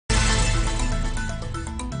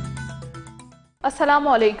अस्सलामु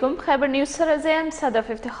अलैकुम Khyber news sir ज़ैम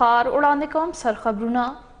सदफ इफ्तिखार उड़ाने कौम सर खबरुना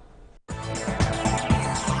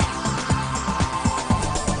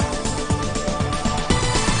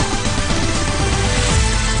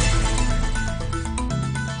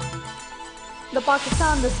द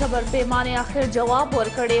पाकिस्तान द सबर पैमाने आखिर जवाब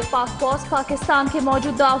वर्कड़े पाक फौज पाकिस्तान के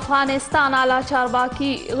मौजूदा अफगानिस्तान आला चारबाकी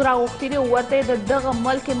रागुख्तीरे वर्ते द दग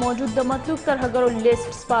मुल्क के मौजूद द मतलूब तरहगरो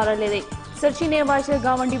लिस्ट स्पारा ले दे सरचीने वाचे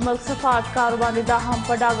गावंडी मुल्क सफारत कारोबार दा हम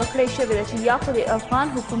पड़ा गखड़े शविर याफद अफगान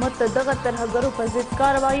हुकूमत दग तरहगरो पर जिद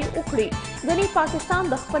कार्रवाई उखड़ी गनी पाकिस्तान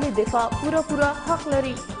दखपल दिफा पूरा हक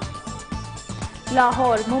लरी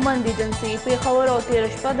लाहौर मुमंद एजेंसी पेखवर और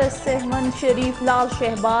तेरशपद सहमन शरीफ लाल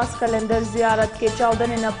शहबाज कलंदर जियारत के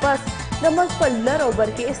 14 नपस नमज पर लरोबर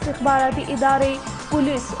के इस्तिखबाराती इदारे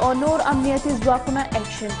पुलिस और नोर अमनियती जवाकुना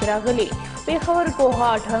एक्शन करा गली पेखवर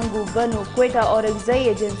कोहाट हंगू बनू क्वेटा और एग्जाई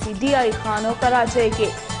एजेंसी DI खानो कराचे के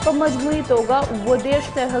तो मजमूई तोगा वो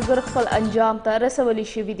देश तरहगर खल अंजाम ता रसवली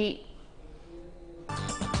शिविदी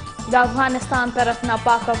अफगानिस्तान तरफ ना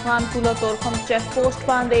पाक अफगान पुलो तौर हम चेक पोस्ट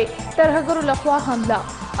पांदे तरहगर लखवा हमला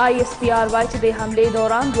ISPR वाचदे हमले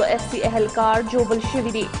दौरान 2 FC एहलकार जोबल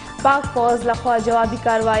शिविदी पाक फौज लखवा जवाबी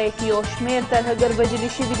कार्रवाई की ओशमेर तरहगर बजली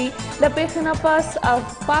शिविदी लपेखना पास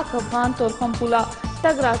पाक अफगान तौर हम पुला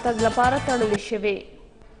तगरा तग लपारा तड़ल शिवे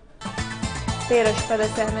तेरशपद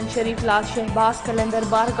सहमन शरीफ लाल शहबाज कलंदर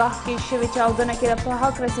बारगाह के शिव 14 के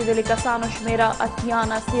रफाहक रसीदली कसानो शमेरा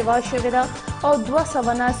अतियाना सेवा शिविरा और 2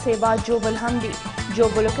 सवना सेवा जोबल हमदी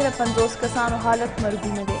जोबल के 50 कसानो हालत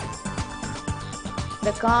मरगून दे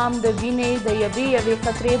द काम द विने द यबी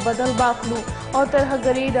खतरे बदल बाखलू और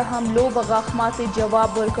तरहगरी द हमलो बगाखमात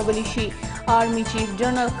जवाब वर्कबलिशी आर्मी चीफ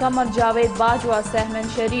जनरल कमर जावेद बाजवा सहमन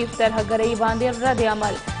शरीफ तरहगरी बांदे रद्द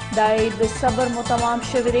अमल दायद सबर मुतमाम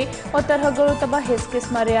शिविरे और तरहगरो तबाह हिस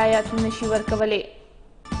किस्म रियायत नशीवर कवले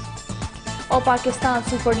और पाकिस्तान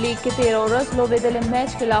सुपर लीग के 13 रोज लोबेदल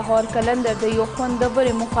मैच के लाहौर कलंदर द योखन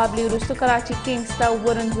दबरे मुकाबले रुस्तु कराची किंग्स ता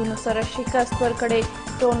वरनजून सर शिकस्त पर कड़े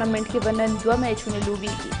टूर्नामेंट के बनन 2 मैच में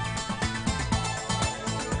लूबी की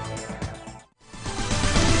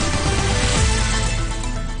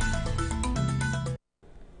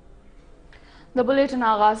द बुलेटिन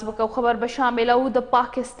आगाज वक़ खबर बशामिल द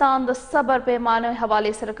पाकिस्तान द सबर पैमाने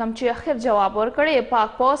हवाले से रकम चे आखिर जवाब और कड़े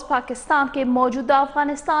पाक फौज पाकिस्तान के मौजूदा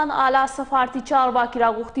अफगानिस्तान आला सफारती चारवा की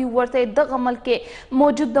रागुख्ती वर्ते दग अमल के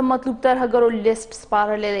मौजूद मतलब तरहगरो लिस्ट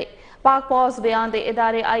स्पार ले दे पाक फौज बयान दे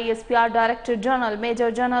इदारे ISPR director general major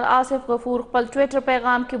general Asif गफूर पल ट्विटर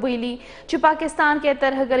पैगाम के बोली च पाकिस्तान के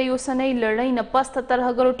तरहगरी उसने लड़ाई न पस्त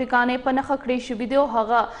तरहगरो टिकाने पर खखड़ी शिविदो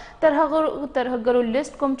हगा तरहगरो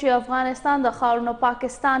लिस्ट कुम च अफगानिस्तान द खारुन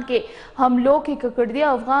पाकिस्तान के हमलों की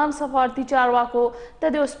ककड़दिया अफगान सफारती चारवा को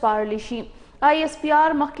तदोस पारलिशी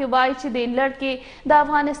ISPR मखवाइच दे लड़के द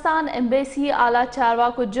अफगानिस्तान एम्बेसी आला चारवा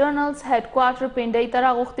को जर्नल्स हेडक्वार्टर पिंडई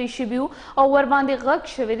तरह गुख्ती शिब्यू और वरबांदे गक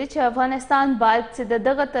शविद अफगानिस्तान बाद से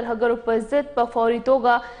दग तरहगर उपजित पर फौरी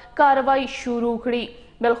तोगा कार्रवाई शुरू करी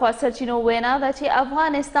बिलख्वा सचिनो वेना चे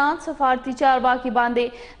अफगानिस्तान सफारती चारवा की बांदे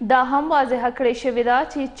दाहम वाज़ेह खड़े शविदा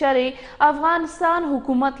चे चरे अफगानिस्तान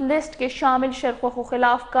हुकूमत लिस्ट के शामिल शर्खों के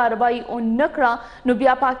खिलाफ कार्रवाई उन नकड़ा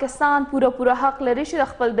नुबिया पाकिस्तान पूरा हक लरिश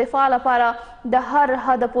रखपल दिफा लपारा द हर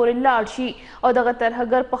हद पोरे लाड़शी और दग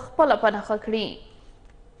तरहगर पखपल अपन खखड़ी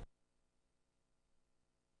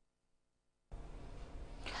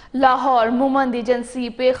लाहौर मुमंद एजेंसी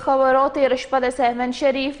पे खबरों तेरशपद सहमन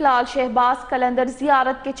शरीफ लाल शहबाज कलंदर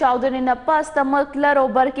जियारत के 14 नपस तमक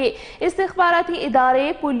लरोबर के इस्तिखबाराती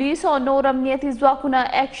इदारे पुलिस और नोर अमनियती जवाकुना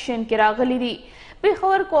एक्शन की रागली दी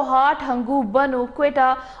पेखवर कोहाट हंगू बनू क्वेटा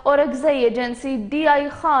और एग्जाई एजेंसी DI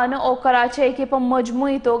खान और कराचे के पर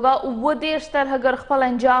मजमुई तोगा वो देश तरहगर खपल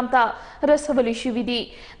अंजाम ता रसवली शिविदी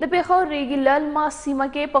द पेखवर रेगी लल मा सीमा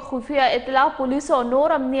के पर खुफिया इतला पुलिस और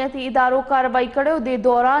नोर अमनियती इदारों कार्रवाई कड़े दे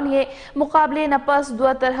दौरान ये मुकाबले नपस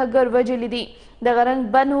 2 तरहगर वजली दी दगरंग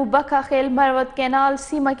बनू बका खेल मरवत कैनाल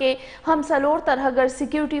सीमा के हम सलोर तरहगर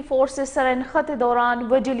सिक्योरिटी फोर्सेस सरन खत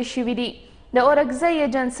दौरान वजली शिविदी द और एग्जाई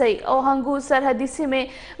एजेंसी और हंगू सरहदी सीमे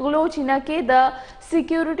गलोचिना के द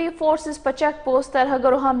सिक्योरिटी फोर्सेस पर चेक पोस्ट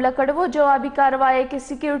तरहगर हमला कड़वो जवाबी कार्रवाई के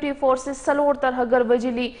सिक्योरिटी फोर्सेस सलोर तरहगर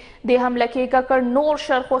वजली दे हमला के ककड़ नोर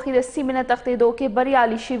शर्खी द सीमिना तख्ते दो के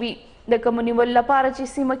बरियाली शिवी द कमुनी मुल्ला पारची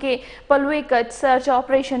सीमा के पलवे कच सर्च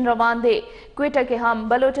ऑपरेशन रवान दे क्वेटा के हम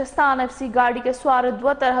बलोचिस्तान FC गाड़ी के स्वार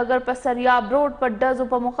 2 तरहगर पर सरियाब रोड पर डजो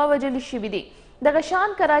पर मुखवजली शिवी दी دغه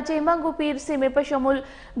شان کراچۍ منګو پیر سیمې په شمول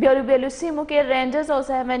بیلو بیلو سیمو کې رینجرز او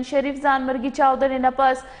 7 شریف ځانمرګي چاودنې نه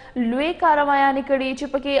پس لوی کاروایانې کړي چې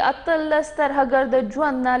پکې 18 ترهګر د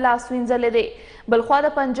ژوند نه لاس وینځلی دی. بلخوا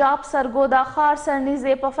د پنجاب سرګودا ښار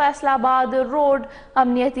سرنیزې په فیصل آباد روډ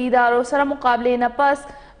امنیتي ادارو سره مقابلې نه پس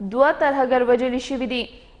 2 ترهګر وژلي شوي دي.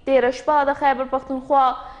 تیره شپه د خیبر پښتونخوا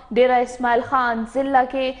ډیره اسماعیل خان ضلع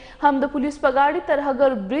کې هم د پولیس په ګاډي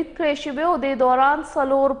ترهګر برید کړی شوی او د دوران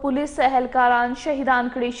 4 پولیس اهلکاران شهیدان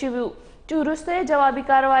کړي شوي چې وروسته یې جوابي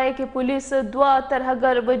کاروایۍ کې پولیس 2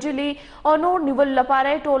 ترهګر وژلي او نور نیولو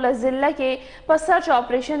لپاره یې ټوله ضلع کې په سرچ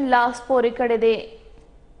اپریشن لاس پورې کړی دی.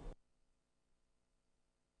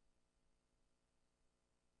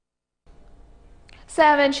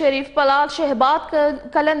 7 شریف پلال شهباد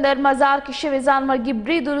کلندر مزار کې شوی ځانمرګي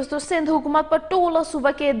برید وروسته سند حکومت په ټوله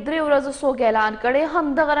صوبه کې 3 ورځو سوګ اعلان کړی.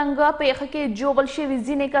 همدغه رنګه پیښه کې جوبل شوي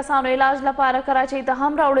ځینې کسانو علاج لپاره کراچۍ ته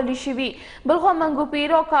هم راوړلی شوي. بلخوا منګو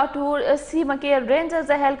پیر او کاټور سیمه کې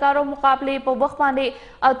رینجرز اهلکارو مقابلې په وخت باندې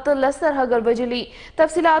 18 ترهګر وژلي.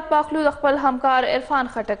 تفصیلات په اخلو د خپل همکار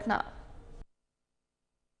عرفان خټک نه.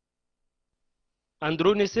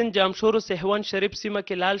 اندرونی سند جامشورو سهوان شریف سیمه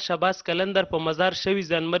کې لال شباس کلندر په مزار شوي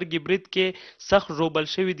ځانمرګي برید کې سخت ژوبل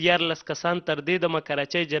شوي 14 کسان تر دې دمه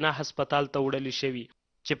کراچۍ جناح هسپتال ته وړلي شوي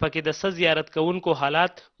چې پکې د څه زیارت کوونکو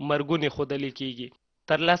حالات مرګونې ښودلي کیږي.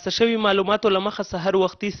 ترلاسه شوي معلوماتو له مخه سحر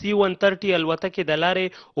وختي C-130 الوتکې د لارې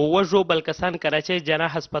 9 ژوبل کسان کراچۍ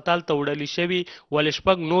جناح هسپتال ته وړلي شوي ولې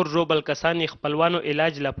 6 نور ژوبل کسان یې خپلوانو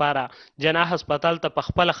علاج لپاره جناح هسپتال ته په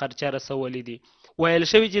خپله خرچه رسولي دي. ویل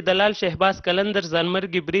شوي چې د لال شهباز کلندر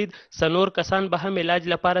ځانمرګي برید څلور کسان به هم علاج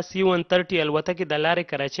لپاره C-130 الوتکې د لارې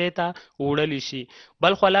کراچۍ ته وړلی شي.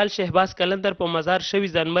 بلخوا لال شهباز کلندر په مزار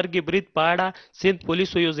شوي ځانمرګي برید په اړه سند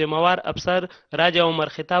پولیسو یو ذمهوار افسر راجا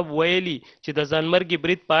عمر خطاب ویلي چې د ځانمرګي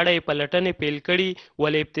برید په اړه یې پلټنې پیل کړي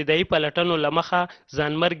ولې ابتدایي پلټنو له مخه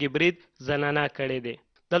ځانمرګي برید زنانه کړی دی.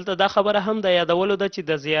 دلته دا خبره هم د یادولو ده چې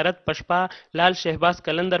د زیارت په شپه لال شهباز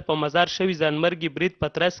کلندر په مزار شوي ځانمرګي برید په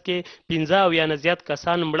ترڅ کې 15 نه زیات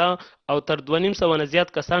کسان مړه او تر 250 نه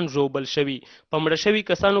زیات کسان ژوبل شوي. په مړه شوي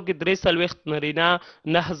کسانو کې 43 نارینه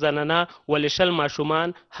 9 زنانه ولې 20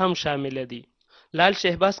 ماشومان هم شامل دي. لال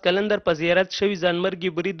شهباز کلندر په زیارت شوي ځانمرګي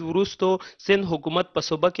برید وروستو سند حکومت په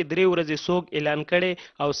صوبه کې 3 ورځې سوګ اعلان کړی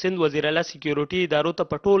او سند وزیر اعلی سکیورټي ادارو ته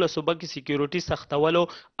په ټوله صوبه کې سکیورټي سختولو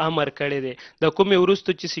امر کړی دی. د کومې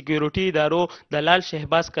وروستو چې سکیورټي ادارو د لال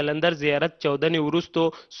شهباز کلندر زیارت 14 وروستو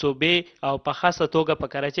صوبې او په خاصه توګه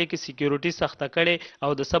په کراچۍ کې سکیورټي سخته کړي او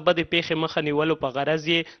د څه بدې پیښې مخه نیولو په غرض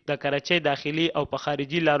یې د کراچۍ داخلي او په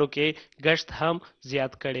خارجي لارو کې ګشت هم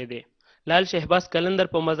زیات کړی دی. لال شهباز کلندر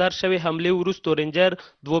په مزار شوي حملې وروستو رینجر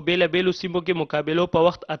 2 بیلو سیمو کې مقابلو په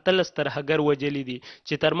وخت 18 ترهګر وژلي دي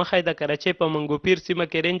چې تر مخه د کراچۍ په منګو پیر سیمه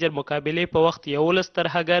کې رینجر مقابلې په وخت 11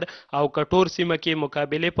 ترهګر او کټور سیمه کې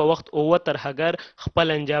مقابلې په وخت 9 ترهګر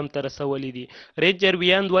خپل انجام ته رسولي دي. رینجر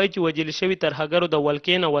ویاند وایي چې وژل شوي ترهګرو د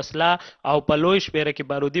ولکې نه وسله او په لوی شمېره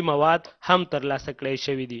کې بارودي مواد هم ترلاسه کړی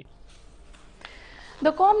شوي دي.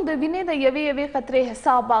 د قوم د وینې د یوې خطرې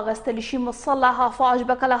حساب اخیستلی شي مسلح افواج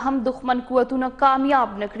به کله هم دښمن قوتونه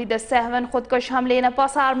کامیاب نه کړي. د سهون خودکش حملې نه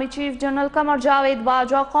پس آرمي چیف جنرال قمر جاوید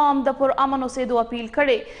باجوا قوم د پرامن اوسېدو اپیل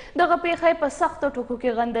کړی. دغه پیښه په سختو ټکو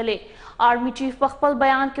کې غندلې. آرمي چیف په خپل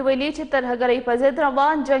بیان کې ویلي چې ترهګرۍ په ضد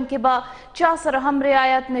روان جنګ کې به چا سره هم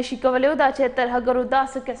رعایت نشي کولی او دا چې ترهګرو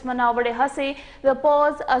داسې قسمه ناوړې هڅې د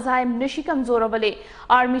پوځ عزایم نشي کمزورولی.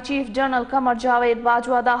 آرمي چیف جنرال قمر جاوید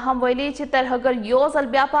باجوا دا هم ویلي چې ترهګر یو ځل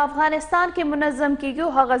بیا په افغانستان کې منظم کیږي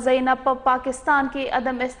او هغه ځای نه په پاکستان کې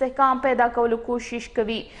عدم استحکام پیدا کولو کوشش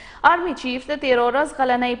کوي. آرمي چیف د 13 ورځ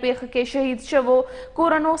غلنۍ پیښه کې شهید شوو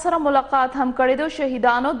کورنو سره ملاقات هم کړی دی او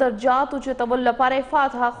شهیدانو درجات اوچتولو لپاره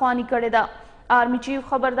فاتحه خواني کړې ده. آرمي چیف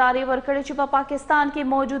خبرداری ورکړې چې په پاکستان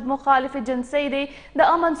کې موجود مخالف جنسۍ دی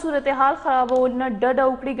د امن صورتحال خرابولو نه ډډه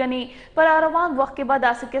وکړي ګني پر روان وخت کې به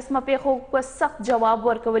داسې قسمه پیښو په سخت جواب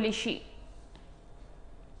ورکولی شي.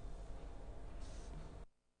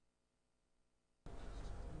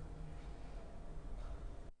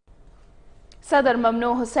 صدر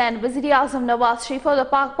ممنوع حسین، وزیر اعظم نواز شریف او د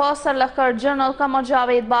پاک پوځ سرلښکر جنرال قمر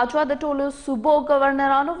جاوید باجوا د ټولو صوبو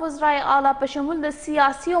گورنرانو وزرای اعلی په شمول د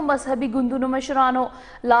سیاسي او مذهبي ګوندونو مشرانو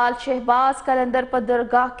لال شهباز کلندر په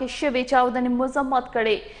درګاه کې شوې چاودنې مذمت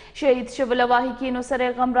کړې. شهید شوو لواحقینو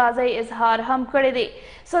سره غمرازۍ اظهار هم کړی دی.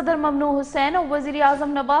 صدر ممنوع حسین او وزیر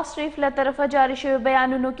اعظم نواز شریف له طرفه جاری شوي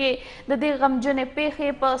بیانونو کې د دې غمجنې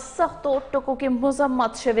پیښې په سختو ټکو کې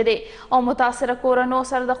مذمت شوی دی او متاثره کورنو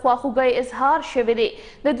سره د خواخوږۍ اظهار اظهار شوی دی.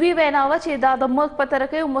 د دوی ویناوه چې دا د ملک په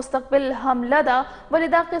ترقۍ او مستقبل حمله ده ولې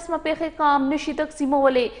دا قسمه پیښې کام نشي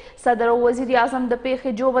تقسیمولی. صدر او وزیر اعظم د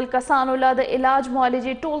پیښې جوبل کسانو له د علاج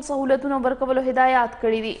معالجې ټول سهولتونه ورکولو هدایات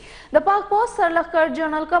کړي دي. د پاک پوسټ سرلښکر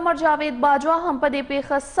جنرال قمر جاوید باجوا هم په دې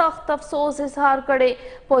پیښه سخت افسوس اظهار کړی.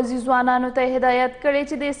 پوځي ځوانانو ته هدایت کړی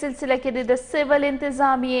چې د سلسله کې د سیول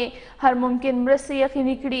انتظامیې هر ممکن مرستې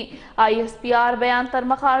یقیني کړي. ISPR بیان تر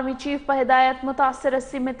مخه آرمي چیف په هدایت متاثره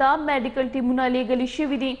سیمې ته میډیکل ټیمونه لیږلي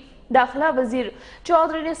شوي دي. داخله وزیر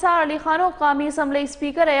چودھری نثار علی خان او قومي اسمبلی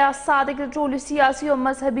سپیکر ایاز صادق د ټولو سیاسي او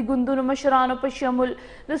مذهبي ګوندونو مشرانو په شمول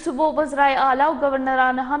د صوبو وزرای اعلی او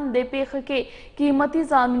ګورنران هم د پیښې کې قیمتي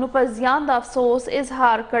ځانونو په زیان د افسوس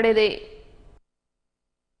اظهار کړی دی.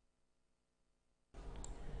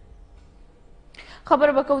 خبر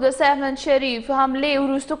وکړو د سیفلند شریف حملې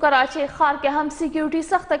وروسته کراچۍ ښار کې هم سیکیورټي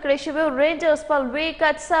سخته کړې شوې او رینجرز په لوی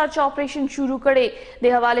کچ سرچ آپریشن شروع کړی.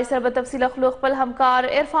 د حوالې سره به تفصیل اخلو خپل همکار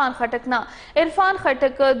عرفان خټک نه. عرفان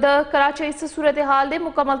خټک د کراچۍ څه صورتحال دی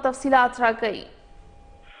مکمل تفصیلات راکوي.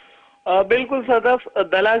 بالکل صدف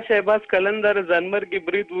دلال شهباز کلندر ځانمرګي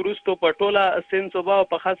برید وروسته په ټوله سند صوبه او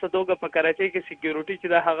په خاصه توګه په کراچۍ کې سیکیورټي چې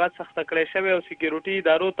د هغه سخته کړې شوې او سیکیورټي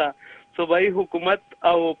ادارو ته صوبایي حکومت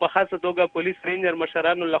او په خاصه توګه پولیس رینجر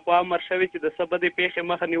مشرانو لخوا امر شوی چې د څه بدې پیښې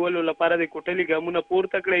مخه نیولو لپاره د کوټلي ګامونه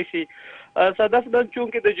پورته کړی شي. صدف نن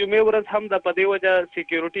چونکې د جمعې ورځ هم د په دې وجه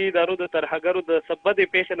سیکیورټي ادارو د ترهګرو د څه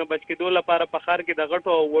بدې پیښې نه بچ کېدو لپاره په ښار کې د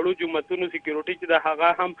غټو او وړو جوماتونو سیکیورټي چې د هغه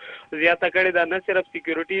هم زیاته کړې ده. نه صرف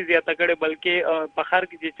سیکیورټي زیاته کړې بلکې په ښار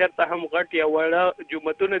کې چې چېرته هم غټ یا وړه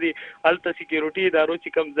جوماتونه دي هلته سیکیورټي ادارو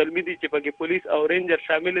چې کوم زلمي دي چې پکې پولیس او رینجر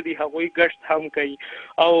شامل دي هغوی ګشت هم کوي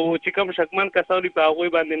او چې کوم شکمن کسان په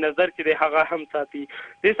هغوی باندې نظر چې دی هغه هم ساتي.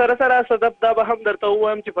 دې سره سره صدف دا به هم درته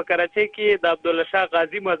ووایم چې په کراچۍ کې د عبدالله شاه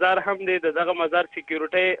غازي مزار هم دی. د دغه مزار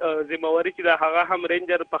سیکیورټۍ ذمهواري چې د هغه هم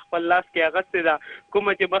رینجر په خپل لاس کې اخیستې ده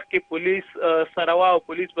کومه چې مخکې پولیس سره وه او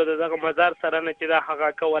پولیس به د دغه مزار سره نه چې دا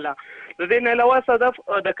هغه کوله. د دې نه علاوه صدف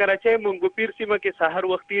د کراچۍ منګوپیر سیمه کې سحر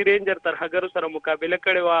وختي رینجر ترهګرو سره مقابله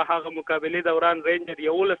کړې وه. هغه مقابلې دوران رینجر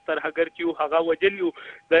 11 ترهګر چې وو هغه وژلي وو.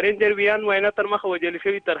 د رینجر ویان وینا تر مخه وژل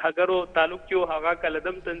شوي ترهګرو تعلق چې وو هغه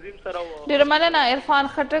کلدم تنظیم سره وو. ډېره مننه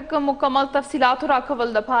عرفان خټک مکمل تفصیلاتو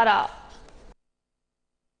راکول دپاره.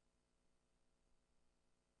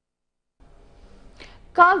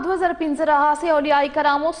 کال 2015 راهیسې اولیای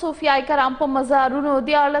کرامو صوفیای کرام په مزارونو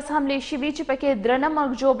 14 حملې شوي چې پکې درنه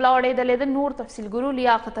مرګ ژوبله اړېدلې ده. نور تفصیل ګورو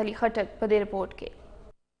لیاقت علي خټک په دې رپورټ کې.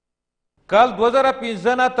 کال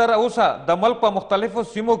 2015 نه تر اوسه د ملک په مختلفو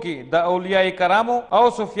سیمو کې د اولیای کرامو او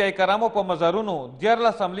صوفیای کرامو په مزارونو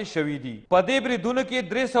 14 حملې شوي دي. په دې بریدونو کې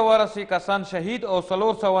 380 کسان شهید او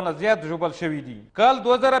 400 نه زیات ژوبل شوي دي. کال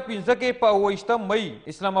 2015 کې په 28 مئی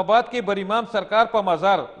اسلام آباد کې برامام سرکار په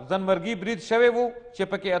مزار ځنمرګي برید شوی وو چې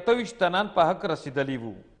پکې 28 تنان په حق رسیدلی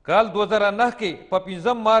وو. کال 2009 کې په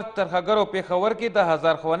 15 مارچ ترهګرو پېښور کې د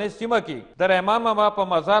هزارخوانې سیمه کې د رحمان ماما په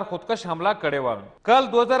مزار خودکش حمله کړې وه.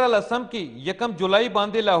 کال 2010 کې 1 جولای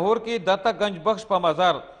باندې لاهور کې داتا گنج بخش په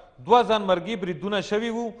مزار 2 ځانمرګي بریدونه شوي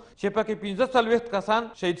وو چې پکې 45 کسان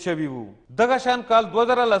شهید شوي وو. دغه شان کال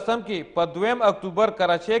 2010 کې په 2 اکتوبر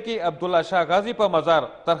کراچۍ کې عبدالله شاه غازي په مزار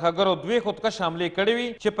ترهګرو 2 خودکش حملې کړې وي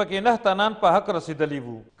چې پکې 9 تنان په حق رسیدلی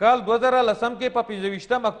وو. کال 2010 کې په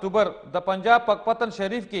 25 اکتوبر د پنجاب پکپتن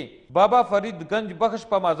شریف کې بابا فرید گنج بخش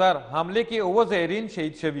په مزار حملې کې 9 زائرین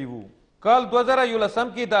شهید شوي وو. کال 2011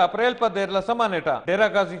 کې د اپریل په 13 نیټه ډیرا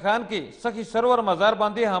غازی خان کې سخی سرور مزار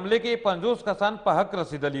باندې حمله کې 50 کسان په حق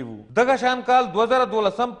رسیدلی وو. دغه شان کال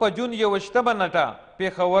 2012 په جون 21 نیټه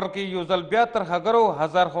پېښور کې یو ځل بیا ترهګرو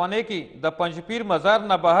هزارخوانې کې د پنجپیر مزار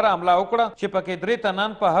نه بهر حمله وکړه چې پکې 3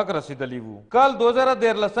 تنان په حق رسیدلی وو. کال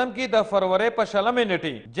 2013 کې د فروری په 16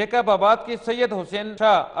 نیټې جیکب آباد کې سید حسین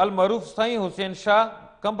شاه المعروف سائیں حسین شاه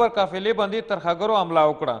کمبر قافلې باندې ترهګرو حمله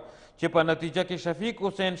وکړه چې په نتیجه کې شفیق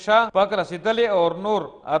حسین شاه پاک رسیدلی او نور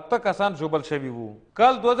 8 کسان ژوبل شوي وو.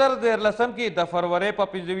 کال 2013 کې د فروری په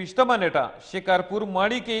 25 نیټه شکارپور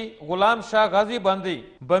ماړی کې غلام شاه غازی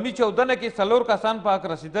باندې بمی 14 کې 4 کسان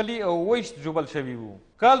پاک رسیدلی او 20 ژوبل شوي وو.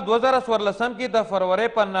 کال 2014 کې د فروری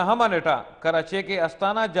په 9 نیټه کراچۍ کې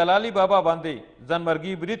استانا جلالی بابا باندې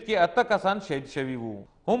ځنمرګي برید کې 8 کسان شهید شوي وو.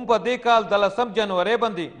 هم په دې کال د 10 جنوري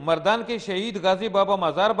باندې مردان کې شهید غازی بابا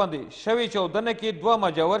مزار باندې شوي 14 کې 2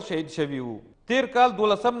 مجاور شهید شوي وو. تیر کال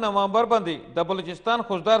 12 نومبر باندې د بلوچستان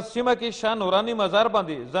خوزدار سیمه کې شاه نورانی مزار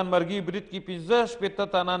باندې ځنمرګي برید کې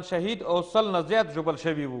 15 تنان شهید او 100 نه زیات ژوبل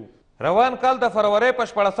شوي وو. روان کال د فروری په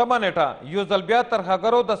 14 نیټه یو ځل بیا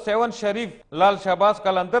ترهګرو د سیون شریف لال شهباز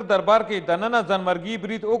کلندر دربار کې دننه ځنمرګي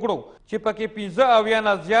برید وکړو چې پکې 15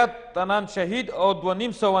 نه زیات تنان شهید او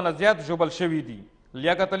 250 نه زیات ژوبل شوي دي.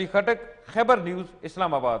 لیاقت علي خټک، خیبر نیوز،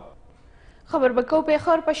 اسلام آباد. خبر به کوو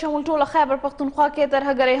پېښور په شمول ټوله خیبر پښتونخوا کې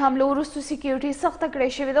ترهګرۍ حملو وروسته سکیورټي سخته کړې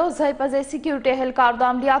شوې ده او ځای په ځای سکیورټي اهلکار د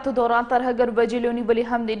عملیاتو دوران ترهګر بجیلو نیولي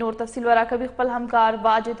هم دي. نور تفصیل وراکوي خپل همکار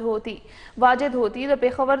واجد هوتی د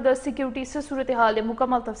پېښور د سکیورټي څه صورتحال دی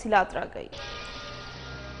مکمل تفصیلات راکوي.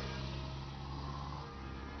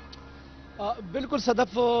 بالکل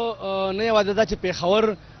صدف نه یوازې دا چې پېښور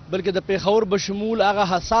بلکې د پېښور بشمول هغه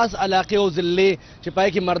حساس علاقې او ضلعې چې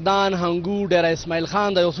پای کې مردان، هنګو، ډیره اسماعیل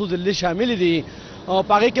خان د یو څو ضلعې شاملې دي او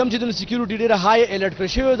په هغې کې هم چې د سکیورټي ډېره های الرټ کړی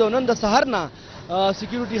شوی دی او نن د سهار نه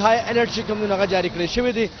سکیورټي های الرټ چې کوم دی هغه جاري کړی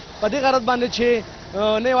شوی دی په دې غرض باندې چې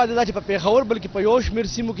نه یوازې دا چې په پېښور بلکې په یو شمېر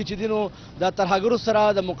سیمو کې چې دی نو د ترهګرو سره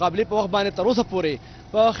د مقابلې په وخت باندې تر اوسه پورې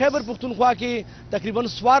په خیبر پښتونخوا کې تقریبا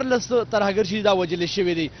 14 ترهګر چې دا وژلې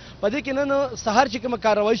شوي دي. په دې کې نن سهار چې کومه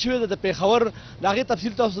کاروایي شوې ده د پېښور د هغې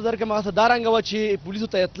تفصیل تاسو درکړم. هغه دا رنګه وه چې پولیسو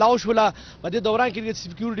ته اطلاع وشوله. په دې دوران کې د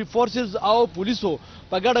سکیورټي فورسز او پولیسو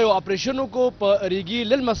په ګډه یو اپریشن وکړو په ریګي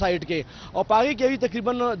للمه سایډ کې او په هغې کې هغوی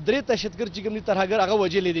تقریبا 3 دهشتګر چې کوم دي ترهګر هغه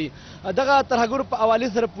وژلي دي. دغه ترهګرو په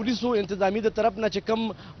حوالې سره پولیسو انتظامي د طرف نه چې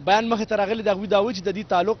کوم بیان مخې ته راغلی د هغوی دا وایي چې د دې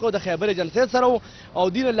تعلق د خیبر ایجنسۍ سره او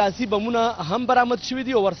دې نه لاسي بمونه هم برآمد شوي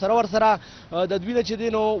دي او ورسره د دوی نه چې دی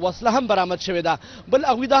نو وسله هم برآمد شوې ده. بل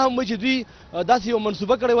هغوی دا هم وایي چې دوی داسې یو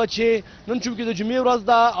منصوبه کړې وه چې نن چونکې د جمعې ورځ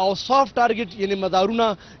ده او سافت ټارګټ یعنې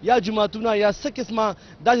مدارونه یا جوماتونه یا څه قسمه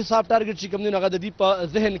داسې سافت ټارګټ چې کوم دی نو هغه د دوی په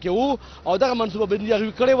ذهن کې وو او دغه منصوبه بندي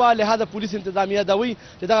هغوی کړې وه. لهذا پولیس انتظامیه دا وایي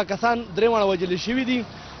چې دغه کسان 3 واړه وژلي شوي دي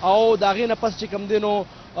او د هغې نه پس چې کوم دی نو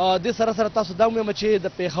دې سره سره تاسو دا ووایم چې د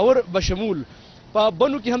پېښور بشمول په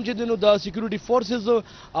بنو کې هم چې دی نو د سکیورټي فورسز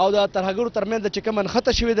او د ترهګرو ترمنځ چې کومه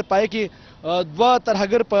نښته شوې ده پای کې 2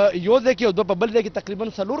 ترهګر په یو ځای کې او 2 په بل ځای کې تقریبا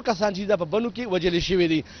 4 کسان چې دا په بنو کې وژلې شوي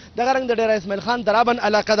دي. دغه رنګ د ډیره اسماعیل خان درابن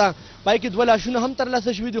علاقه ده پای کې 2 لاشونه هم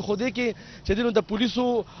ترلاسه شوي دي خو دې کې چې دی نو د پولیسو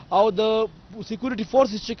او د سکیورټي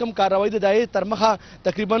فورسز چې کوم کاروایي ده د هغې تر مخه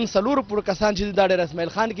تقریبا 4 پورې کسان چې دي دا ډیره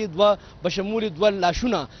اسماعیل خان کې 2 بشمول 2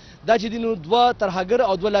 لاشونه دا چې دی نو 2 ترهګر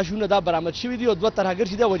او 2 لاشونه دا برآمد شوي دي او 2 ترهګر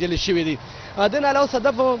چې دا وژلې شوي دي. د نه علاوه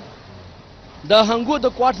صدف د هنګو د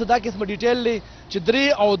کوارټس دا قسمه ډیټیل دی چې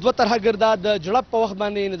 3 او 2 ترهګر دا د جړپ په وخت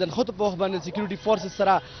باندې یعنې د نښتو په وخت باندې سکیورټي فورسز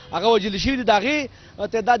سره هغه وژلي شوي دي. د هغې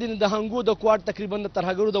تعداد یعنې د هنګو د کوارټ تقریبا د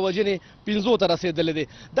ترهګرو د وژنې 15 ته رسېدلی دی.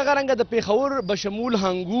 دغه رنګه د پېښور بشمول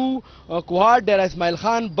هنګو کوارټ ډیره اسماعیل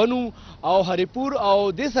خان بنو او هریپور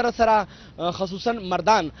او دې سره سره خصوصا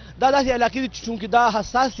مردان دا داسې علاقې دي چې چونکې دا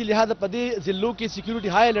حساس دي لهذا په دې ضلعو کې سکیورټي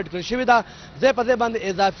های الرټ کړل شوې ده. ځای په ځای باندې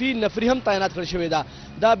اضافي نفري هم تعینات کړل شوې ده.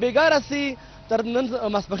 دا بېګاره سي تر نن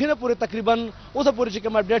ماسپښینه پورې تقریبا اوسه پورې چې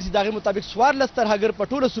کوم اپډیټ دي د هغې مطابق 14 ترهګر په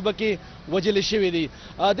ټوله صوبه کې وژلې شوي دي.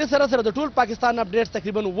 دې سره سره د ټول پاکستان اپډیټ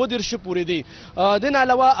تقریبا 30 پورې دي. دې نه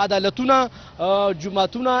علاوه عدالتونه،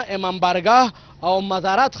 جوماتونه، امام بارګاه او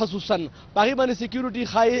مزارات خصوصا په هغې باندې سکیورټي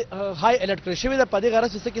های الرټ کړی شوې ده په دې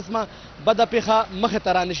غرض چې څه قسمه بده پیښه مخې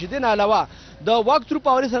ته رانشي. دې نه علاوه د واک تھرو په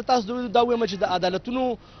حوالې سره تاسو دا ووایم چې د عدالتونو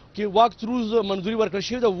کې واک تھروز منظوري ورکړل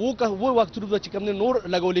شوې ده. و واک تھروز چې کوم دی نور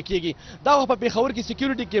لګولی کېږي. دا خو په پېښور کې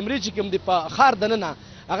سکیورټي کیمرې چې کوم دی په ښار دننه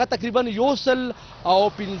هغه تقریبا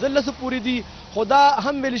 115 پورې دي خو دا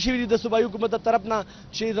هم ویل شوي دي د صوبایي حکومت د طرف نه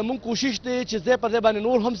چې زموږ کوشش دی چې ځای په ځای باندې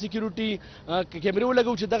نور هم سکیورټي کیمرې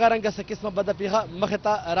ولګوو چې دغه رنګه څه قسمه بده پیښه مخې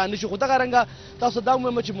ته رانشي. خو دغه رنګه تاسو دا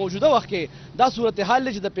ووایم چې موجوده وخت کې دا صورتحال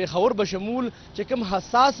دی چې د پېښور بشمول چې کوم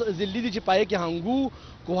حساس ضلعې دي چې په هغې کې هنګو،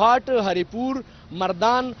 کوهاټ، هریپور،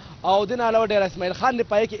 مردان او د نه علاوه ډیره اسماعیل خان د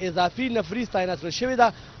په هغې کې اضافي نفري تعینات کړل شوې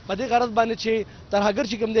ده په دې غرض باندې چې ترهګر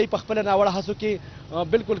چې کوم دی په خپله ناوړه هڅو کې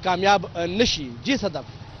بالکل کامیاب نشي. جی صدف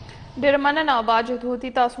ډېره مننه واجد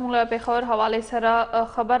هوتی تاسو موږ له پېښور حوالې سره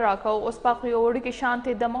خبر راکوو. اوس په آخري وړوکې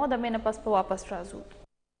شانتې دمه او دمې نه پس په واپس راځو.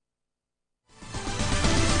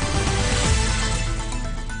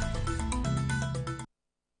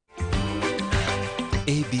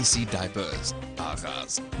 ABC डायपर्स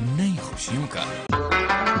आगाज नई खुशियों का।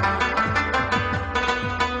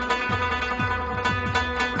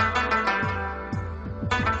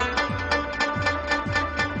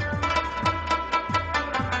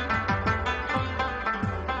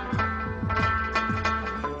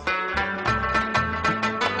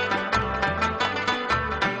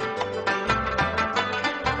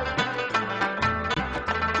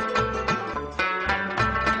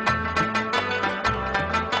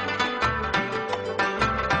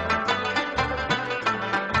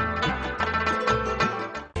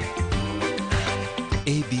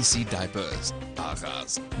 ABC डायपर्स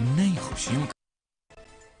आगाज नई खुशियों का।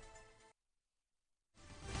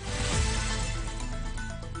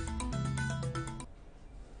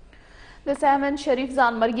 د د سیمن شریف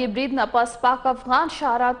ځانمرګي برید نه پس پاک افغان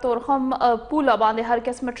شهره تورخم پوله باندې هر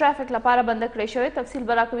قسم ټرافیک لپاره بنده کړی شوی. تفصیل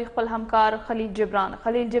به راکوي خپل همکار خلیل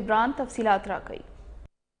جبران تفصیلات راکوي.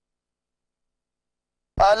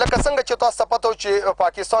 لکه څنګه چې تاسو ته پته و چې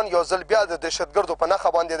پاکستان یو ځل بیا د دهشتګردو په نښه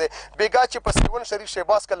باندې دی بېګا چې په سیون شریف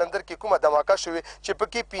شهباز کلندر کې کومه دماکه شوې چې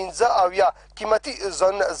پکې 15 قیمتي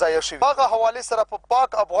ځان ضایع شوي هغه حوالې سره په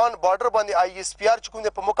پاک افغان بارډر باندې آی اس پی آر چې کوم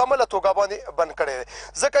دی په مکمله توګه باندې بند کړی دی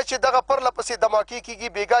ځکه چې دغه پرله پسې دماکې کېږي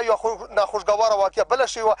بېګا یوه ناخوشګواره واقعه بله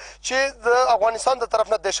شوې وه چې د افغانستان د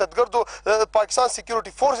طرف نه دهشتګردو پاکستان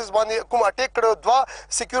سیکیورټي فورسز باندې کوم اټیک کړی 2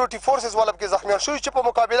 سیکیورټي فورسز والا پکې زخمیان شوي چې په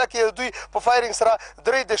مقابله کې دوی په فایرنګ سره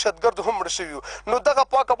درې دهشتګرد هم مړه شوي وو. نو دغه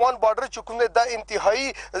پاک افغان بارډر چې کوم دی دا انتهایي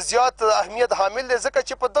زیات اهمیت حامل دی ځکه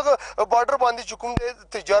چې په دغه بارډر باندې چې کوم دی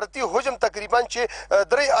تجارتي حجم تقریبا چې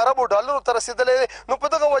 3 اربو ډالرو ته رسېدلی دی. نو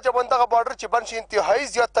په دغه وجه باندې دغه بارډر چې بند شي انتهایي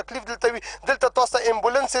زیات تکلیف دلته وي. دلته تاسو ته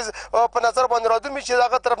امبولانسز په نظر باندې رادرومي چې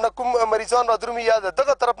دغه طرف نه کوم مریضان رادرومي یا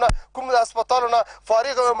دغه طرف نه کوم د هسپتالو نه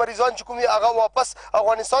فارغ مریضان چې کوم دي هغه واپس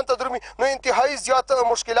افغانستان ته درومي. نو انتهایي زیات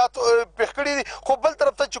مشکلات پیښ کړي دي. خو بل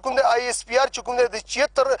طرف ته چې کوم دی آی اس پی آر چې کوم دی د 76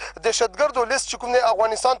 دهشتګردو لیست چې کوم دی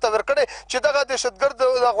افغانستان ته ورکړی چې دغه دهشتګرد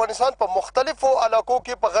د افغانستان په مختلفو علاقو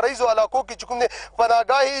کې په غریزو علاقو کې چې کوم دی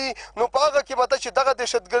پناهګاهي نو په هغه کې به چې دغه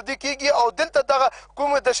دهشتګردي کېږي او دلته دغه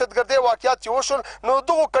کوم دهشتګردي واقعات چې وشول نو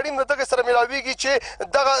دغو کړي د دغه سره میلاویږي چې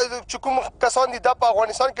دغه چې کوم کسان دي دا په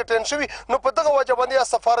افغانستان کې ټرین شوي. نو په دغه وجه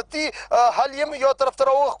باندې سفارتي حل یې یو طرف ته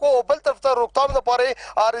راوښکو او بل طرف ته روکتام دپاره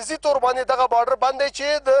عارضي طور باندې دغه بارډر بند دی چې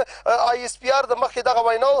د آی اس پی آر د مخکې دغه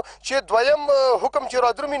وینا چې دویم حکم چې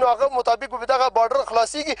رادرومي نو هغه مطابق به دغه بارډر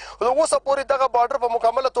خلاصیږي. د اوسه پورې دغه بارډر په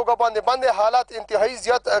مکمله توګه باندې حالات انتهایي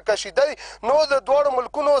زیات کشیده دي. نو د دواړو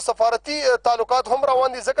ملکونو سفارتي تعلقات هم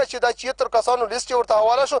روان دي ځکه چې دا 76 کسانو لیست ورته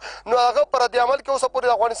حواله شو نو هغه پر رد عمل کې اوسه پورې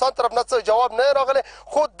د افغانستان طرف نه څه جواب نه راغلی.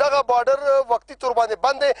 خو دغه بارډر وقتي طور باندې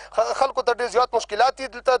بند دی. خلکو ته ډېر زیات مشکلات دي.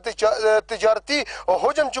 دلته تجارتي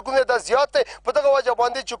حجم چې کوم دی دا زیات دی. په دغه وجه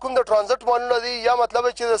باندې چې کوم د ټرانزټ مالونه دي یا مطلب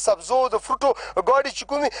چې د سبزو د فروټو ګاډي چې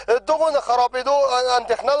کوم دغو نه خرابېدو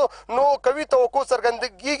اندېښنه نو کوي توقع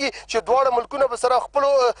څرګندېږي چې دواړه ملکونه به سره خپلو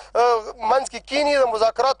منځ کې کینی د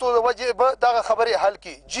مذاکراتو د وجې به دغه خبرې حل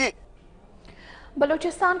کړي. جی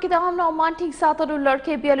بلوچستان کې د امن او امان ټینګ ساتلو لړ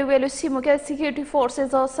کې بیلو سیمو کې سیکیورټي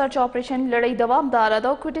فورسز او سرچ آپریشن لړۍ دوامداره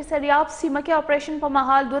ده. کوټې سریاب سیمه کې آپریشن په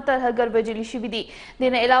مهال 2 طرحه ګربجلي شوي دي.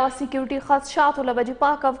 د نه علاوه سیکیورټي خدشاتو له وجې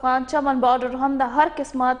پاک افغان چمن بارډر هم د هر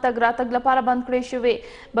قسمه تګ راتګ لپاره بند کړی شوی.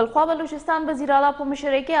 بلخوا بلوچستان وزیر اعلی په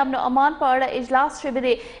مشرۍ کې امن او امان په اړه اجلاس شوی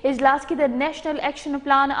دی. اجلاس کې د نیشنل ایکشن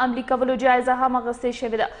پلان عملي کولو جایزه هم اخیستل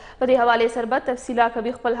شوې ده. په دې حوالې سره به تفصیلات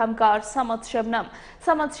کوي خپل همکار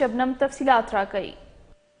سمت شبنم تفصیلات راکوي.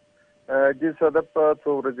 جی صدف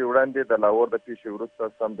څو ورځې وړاندې د لاهور د پیښې وروسته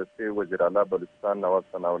سمدستي وزیر اعلی بلوچستان نواب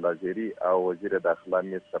ثناء الله زیري او وزیر داخله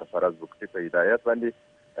میر سرفراز بګتي په هدایت باندې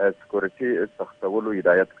سکیورټي سختولو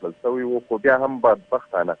هدایت کړل شوی و. خو بیا هم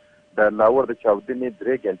بدبختانه د لاهور د چاودنې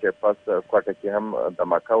 3 غنټې پس کوټه کې هم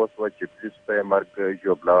دماکه وسوه چې پولیسو ته یې مرګ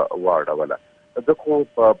ژوبله واړوله. ځکه خو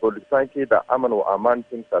په بلوچستان کې د امن او امان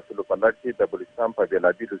ټینګ ساتلو په لړ کې د بلوچستان په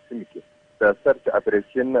بېلابېلو سیمو کې د سرچ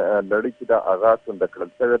اپریشن لړۍ چې د آغاز څنډه کړل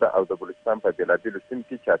شوې ده او د بلوچستان په بېلابېلو سیمو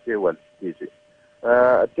کې چاپې ویل کېږي.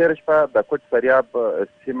 تېره شپه د کوټ سریاب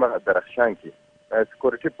سیمه د رخشان کې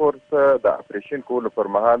سکیورټي فورس د اپریشن کولو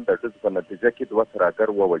پر مهال د ډزو په نتیجه کې 2 ترهګر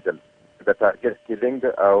ووژل. د ټارګټ کیلینګ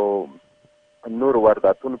او نور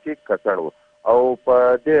وارداتونو کې ککړ و او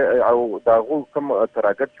په دې او د هغوی کوم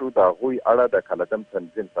ترهګر چې د هغوی اړه د کالدم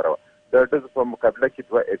تنظیم سره د ډزو په مقابله کې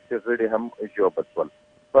 2 اف سي غړي هم ژوبل شول.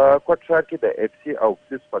 په کوټ ښار کې د اف سي او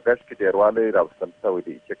پولیس په ګشت کې ډیروالی راوستل شوی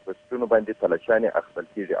دی. چک پوسټونو باندې تلاشانې اخیستل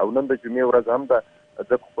کېږي او نن د جمعې ورځ هم د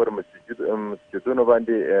ځکه پر مسجدونو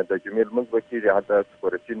باندې د جمعې لمونځ به کېږي. هلته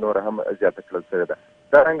سکیورټي نور هم زیاته کړل شوې ده.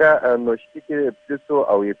 دارنګه نوشتي کې پولیسو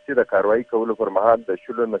او اف سي د کاروایي کولو پر مهال د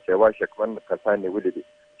شلو نه سیوا شکمن کسان نیولي دي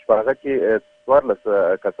چې په هغه کې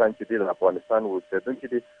 14 کسان چې دي د افغانستان اوسېدونکي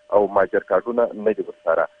دي او مهاجر کارډونه نه دي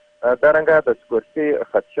ورسره. دارنګه د سکیورټي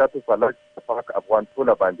خدشاتو په لړ کې پاک افغان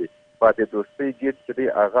پوله باندې په د دوستۍ ګیټ چې دی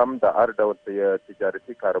هغه هم د هر ډول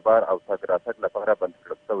تجارتي کاروبار او تګ راتګ لپاره بند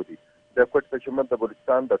کړل شوی دی. د کوټ په شمول د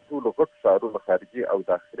بلوچستان د ټولو غټو ښارونو خارجي او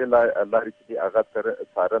داخلي لارې چې دي هغه تر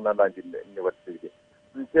څارنه لاندې نیول شوي دي.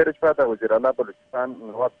 تېره شپه د وزیر اعلی بلوچستان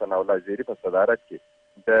نواب ثناء الله زیري په صدارت کې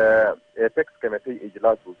د ایپکس کمیټې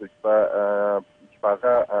اجلاس وشو چې په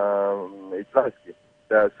هغه اجلاس کې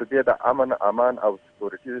د صوبې د امن امان او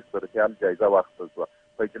سکیورټي صورتحال جایزه واخیستل شوه.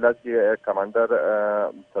 په اجلاس کې کمانډر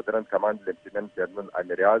صدرن کمانډ لیفټیننټ جنرال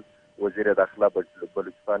امیریاز، وزیر داخله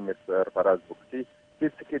بلوچستان میر سرفراز بګتي،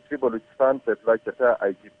 چیف سکریټري بلوچستان سیفلا چټه،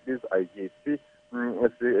 آی جی پولیس، آی جی ایس پی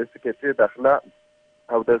سکرټري داخله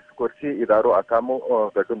او د سکورټي ادارو احکامو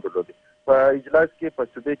ګډون درلودي. په اجلاس کې په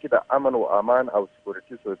صوبې کې د امن و امان او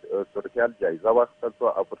سکورټي صورتحال جایزه واخیستل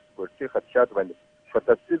شوه او پر سکورټي خدشات باندې په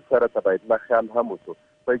تفصیل سره تبادله خیال هم وشو.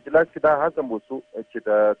 په اجلاس کې دا هضم وشو چې د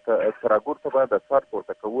تراګور ته به د سر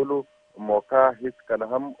پورته کولو موقع هیڅ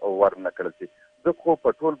کله هم ورنه کړل شي، ځکه خو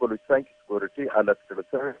په ټول بلوچستان کې سکورټي الت کړل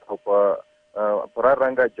شوی او په پرا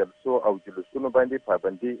رنګه جلسو او جلوسونو باندې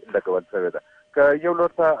پابندي لګول شوې ده. که یو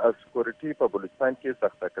لور ته سکورټي په بلوچستان کې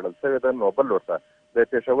سخته کړل شوې ده، نو بل لور ته د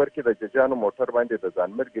پېښور کې د ججانو موټر باندې د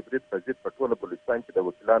ځانمرګي برید په ضد په ټوله بلوچستان کې د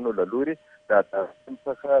وکیلانو له لوري د تعصب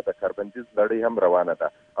څخه د کاربندیز لړۍ هم روانه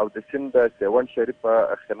ده او د سیند د سیوان شریف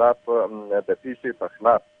په خلاف د پیښې په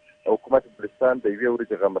خلاف حکومت بلوچستان د یوې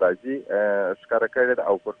ورځې غمرازي ښکاره کړې ده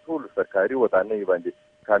او پر ټولو سرکاري ودانیو باندې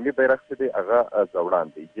قامي بیرغ چې دی هغه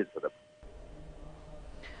ځوړان دی. جلسه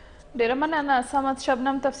ډیره مننه سمت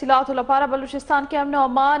شبنم. تفصیلاتو لپاره بلوچستان کې امن و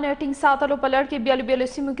امان ټینګ ساتلو په لړ کې بیالو بیالو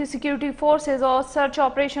سیمو کې سکیورټي فورسز او سرچ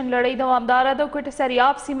آپریشن لړۍ دوامداره ده. کوټه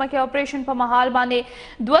سریاب سیمه کې آپریشن په مهال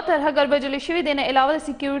باندې 2 ترهګر وژل شوي دي. نه علاوه د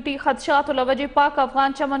سکیورټي خدشاتو له وجې پاک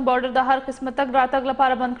افغان چمن بارډر د هر قسمه تګ راتګ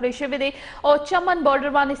لپاره بند کړی شوی دی او چمن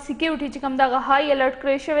بارډر باندې سکیورټي چې کوم دغه هاي الرټ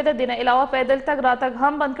کړی شوی دی. د نه علاوه پیدل تګ راتګ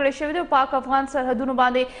هم بند کړی شوی دی. پاک افغان سرحدونو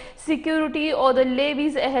باندې سکیورټي او د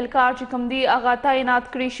لیویز اهلکار چې کوم دي هغه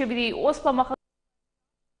تعینات کړی شوي دي. اوس په مخ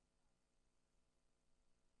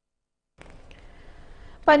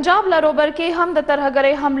پنجاب لروبر کې هم د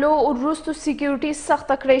ترهګرۍ حملو وروستو سکیورټي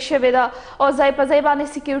سخته کړې شوې ده او ځای په ځای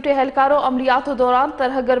باندې سکیورټي اهلکارو عملیاتو دوران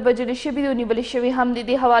ترهګر وژلي شوي دي او نیولي شوي هم دي.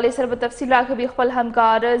 دې حوالې سره به تفصیل راکوي خپل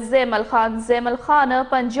همکار زیمل خان. زیمل خان،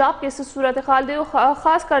 پنجاب کې څه صورتحال دی؟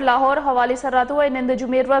 خاص کر لاهور حوالې سره راته وایي نن د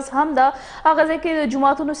جمعې ورځ هم ده، هغه ځای کې د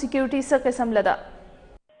جوماتونو سکیورټي څه قسم ده؟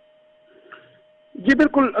 جی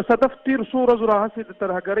بالکل صدف، تیر څو ورځو راهیسې د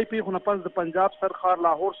ترهګرۍ پیښو نه پس د پنجاب سرخار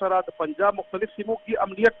لاهور سره د پنجاب مختلف سیمو کې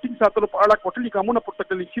امنیت ټینګ ساتلو په اړه کوټلي ګامونه پورته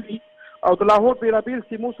کړل شوي او د لاهور بیلابیل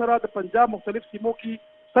سیمو سره د پنجاب مختلف سیمو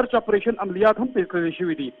کې سرچ اپریشن عملیات هم پیل کړل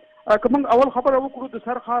شوي دي. که موږ اول خبره وکړو د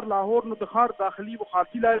سرخار لاهور، نو د ښار داخلي و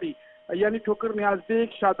خارجي لارې یعنی ټوکر نیاز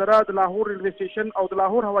بیگ، شادره، د لاهور ریلوے سټیشن او د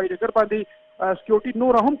لاهور هوایي ډګر باندې سکیورټي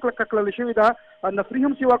نور هم کلکه کړل شوې ده. نفري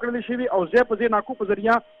هم سیوا کړل شوي او ځای په ځای ناکو په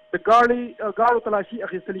ذریعه د ګاړو تلاشي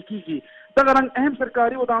اخیستل کیږي. دغه رنګ اهم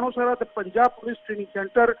سرکاري ودانو سره د پنجاب پولیس ټریننګ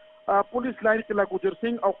سنټر، پولیس لاین قلعه ګوجر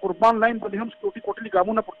سنگ او قربان لاین باندې هم سکیورټي کوټلي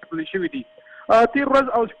ګامونه پورته کړل شوي دي. تیر ورځ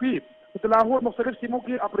او شپې د لاهور مختلف سیمو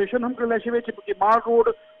کې اپریشن هم کړل شوی چې پکې مار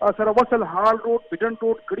روډ سره وصل هال روډ، بیډن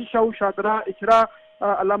روډ، ګړي شاو، شادره، اچرا،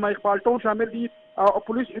 علامه اقبال ټاون شامل دي او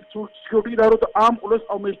پولیس سکیورټي ادارو د عام ولس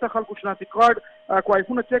او میشته خلکو شناختی کارډ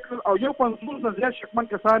کوایفونه چیک کړل او 150 نه زیات شکمن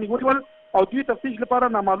کسان ونیول او دوی تفتیش لپاره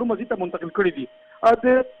نامعلوم ځای ته منتقل کړي دي.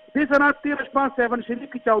 د دې سره تیر شپه سیون شریف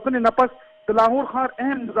کې چاودنې نه پس د لاهور ښار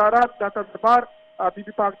اهم مزارات، داتا دربار، بی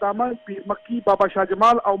بی پاک دامن، پیر مکی، بابا شاه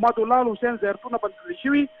جمال او مادولال حسین زیارتونه بند کړل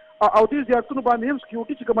شوي او دې زیارتونو باندې هم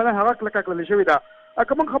سکیورټي چې کومه ده هغه کلکه کړل شوې ده.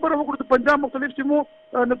 که موږ خبره وکړو د پنجاب مختلف سیمو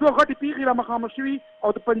نه 2 غټې پیښې را مخامخ شوي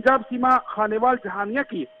او د پنجاب سیمه خانیوال جهانیه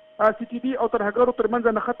کې سی ټي ډي او ترهګرو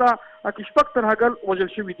ترمنځ نښته کې 6 ترهګر وژل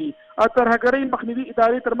شوي دي. ترهګرۍ مخنیوي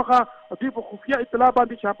ادارې تر مخه دوی په خفیه اطلاع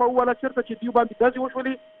باندې چاپه وواله چېرته چې دوی باندې ډزې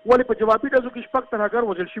وشولې، ولې په جوابي ډزو کې 6 ترهګر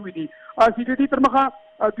وژل شوي دي. سی ټي ډي تر مخه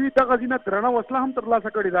دوی دغه ځینه درنه وسله هم ترلاسه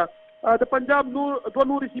کړې ده. د پنجاب دوه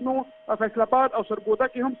نورې سیمو فیصل آباد او سرګودا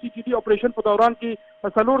کې هم سی ټي ډي اپریشن په دوران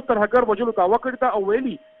کې 4 ترهګر وژلو دعوه کړې ده او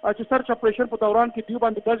ویلي چې سرچ اپریشن په دوران کې دوی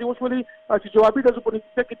باندې ډزې وشولې چې جوابي ډزو په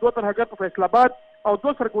نتیجه کې 2 ترهګر په فیصل آباد او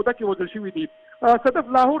 2 سرګودا کې وژل شوي دي.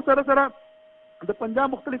 صدف، لاهور سره د پنجاب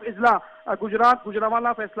مختلف اضلاع گجرات،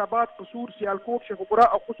 گجرانوالا، فیصل آباد، قصور، سیالکوٹ، شیخوپورا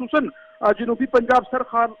او خصوصا جنوبي پنجاب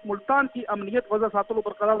سرخار ملتان کې امنیت وضع ساتلو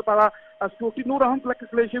برقرار لپاره سکیورټي نور هم کلکه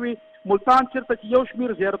کړل شوي. ملتان چېرته چې یو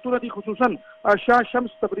شمېر زیارتونه دي، خصوصا شاه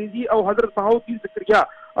شمس تبریزي او حضرت بهاءالدین ذکریا،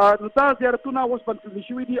 نو دا زیارتونه اوس بند کړل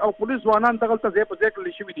شوي دي او پولیس ځوانان دغلته ځای په ځای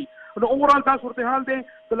کړل شوي دي. نو اوورال دا صورتحال دی.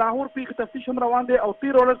 د لاهور پیښې تفتیش هم روان دی او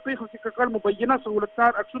 13 ورځ پیښو کې ککړ مبینه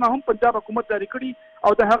سهولتکار عکسونه هم پنجاب حکومت جاري کړي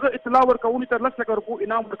او د هغه اطلاع ورکونې تر 10 لک روپو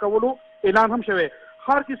انعام ورکولو اعلان هم شوی.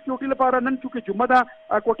 ښار کې سکیورټي لپاره نن چونکې جمعه ده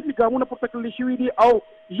کوټلي ګامونه پورته کړل شوي دي او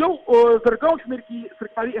یو زرګاو شمېر کې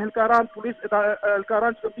سرکاري اهلکاران، پولیس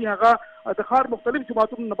اهلکاران چې کوم دي هغه د ښار مختلف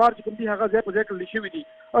جوماتونو نه بار چې کوم دي هغه ځای په ځای کړل شوي دي.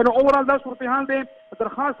 نو اوورال دا صورتحال دی.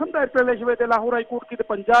 درخواست هم دایر کړلی شوی دی لاهور های کورټ کې د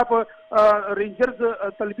پنجاب رینجرز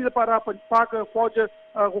طلبي لپاره پاک فوج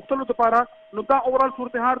غوښتلو لپاره. نو دا اوورال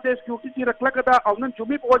صورتحال دی. سکیورټي چې کلکه ده او نن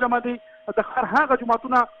جمعې په وجه باندې د ښار هغه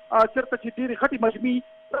جوماتونه چېرته چې ډېرې غټې مجموعې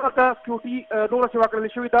دغه ته سکیورټي نوره سیوا کړل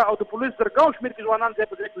شوې ده او د پولیس زرګاو شمېر کې ځوانان ځای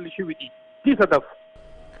په ځای کړل شوي دي. جی صدف.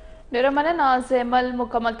 ډېره مننه زیمل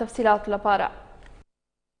مکمل تفصیلاتو لپاره.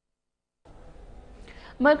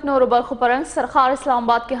 ملک نورو بلخو پرنګ سرخار اسلام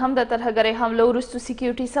آباد کې هم د ترهګرۍ حملو وروستو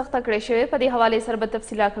سکیورټي سخته کړې شوې. په دې حوالې سره به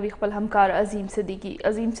تفصیلات کوي خپل همکار عظیم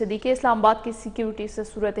صدیقي. اسلام آباد کې سکیورټي څه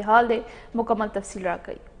صورتحال دی، مکمل تفصیل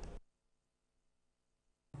راکوي.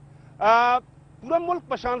 पूरा मुल्क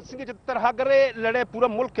पशान सिंह जिस तरह करे लड़े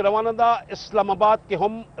पूरा मुल्क रवाना दा इस्लामाबाद के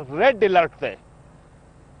हम रेड अलर्ट थे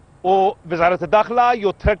वो वजारत दाखिला यो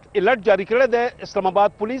थ्रेट अलर्ट जारी करे दे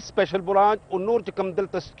इस्लामाबाद पुलिस स्पेशल ब्रांच और नूर चकम दिल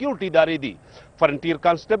सिक्योरिटी दारी दी फ्रंटियर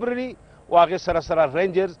कांस्टेबलरी वो आगे सरा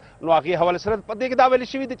रेंजर्स नो आगे हवाले सर पदे के दावे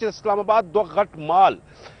लिशी दी इस्लामाबाद दो घट माल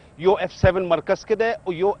यो F7 मरकज के दे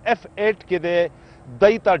और यो F8 के दे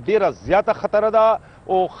दईता डेरा ज्यादा खतरा दा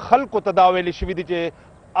ओ खल को तदावे लिशी दी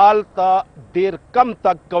आलता देर कम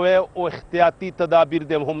तक कवे ओ इख्तियाती तदाबीर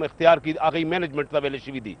दे हम इख्तियार की आगे मैनेजमेंट तवेले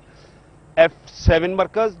शिवी दी F7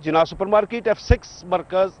 मरकज जिना सुपर मार्केट F6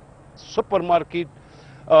 मरकज सुपर मार्केट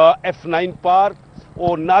F9 पार्क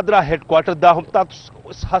और नादरा हेडक्वार्टर दा हम ता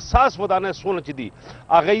हसास वदाने सोन दी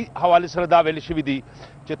आगे हवाले सर दावेले शिवी दी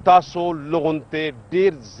च तासो लोगों ते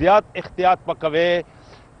देर ज्यादा इख्तियात पकवे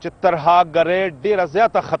च तरहा गरे देर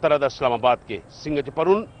ज्यादा खतरा दा इस्लामाबाद के सिंह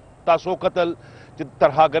परुन तासो कतल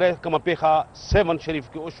तरह गरे कम पेखा 7 शरीफ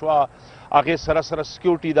के उशवा आगे सरा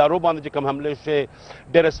सिक्योरिटी इदारों बांध कम हमले से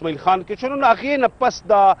डेर इस्माइल खान के चुनो आगे न पस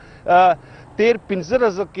दा तेर पिंजर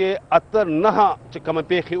के अतर नहा कम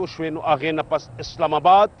पेखे उशवे नो आगे न पस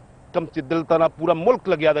इस्लामाबाद कम च दिल तना पूरा मुल्क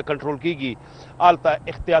लग गया कंट्रोल की आलता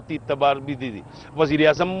एहतियाती तबार भी दी वजीर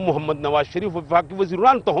आजम मोहम्मद नवाज शरीफ वफाकी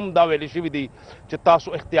वजीरान तो हम दावे लिशी दी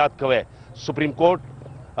तासो एहतियात कवे सुप्रीम कोर्ट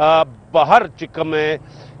बाहर चिकम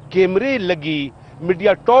कैमरे लगी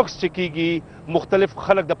मीडिया टॉक्स चिकीगी मुख्तलिफ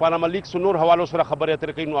खलक द पानामा लीक सुनूर हवालों से खबर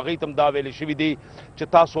तरीके आगे तम दावे शिवी दी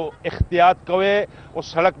चितासो एहतियात कवे और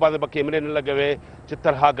सड़क बाद कैमरे न लगे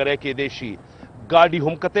चितरहा गरे के देशी गाड़ी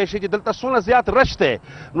हम कते से दलता सोना ज्यादा रश थे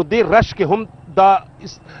नो दे रश के हम दा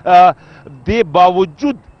दे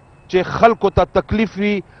बावजूद चे खल को ता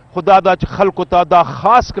तकलीफी खुदा दा खल को दा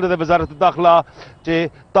खास कर वजारत दाखिला चे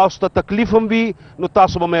ताउस तकलीफ हम भी नो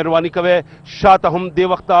तासुब मेहरबानी कवे शात हम दे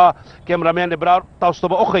वक्ता कैमरामैन इब्रार ताउस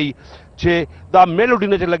ओखई चे दा मेलोडी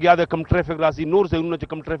ने लग्या दे कम ट्रैफिक राजी नूर से उन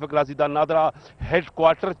कम ट्रैफिक राजी दा नादरा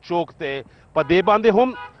हेडक्वार्टर चौक ते पदे बांधे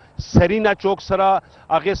हम सरीना चौक सरा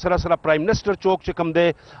आगे सरा प्राइम मिनिस्टर चौक चे कम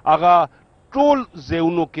दे आगा टोल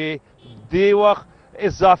जेउनो के देवख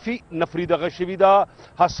इजाफी नफरीदा शिविदा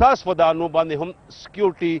हसास वदानो बांधे हम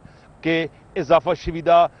सिक्योरिटी के इजाफा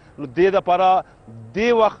शिविदा दे पारा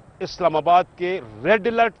दे वक्त इस्लामाबाद के रेड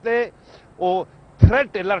अलर्ट थे और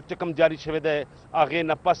थ्रेट अलर्ट चकम जारी शविदे आगे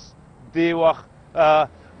न पस दे वक्त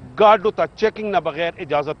गार्डो ता चेकिंग न बगैर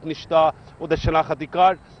इजाजत निश्ता और शनाखती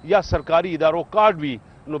कार्ड या सरकारी इदारों कार्ड भी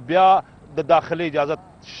नो ब्या द दाखिले इजाजत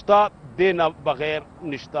श्ता देना बगैर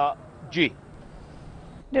निश्ता जी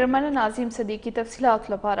डरमन नाजिम सदीकी तफसीलात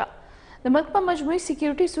लपारा د ملک په مجموعي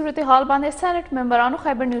سکیورټي صورتحال باندې سېنات ممبرانو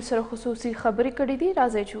خیبر نیوز سره خصوصي خبرې کړې دي.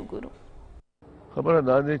 راځئ چې وګورو. خبره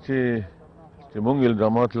دا ده چې مونږ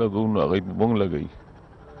الزامات لګو نو هغه مونږ لګي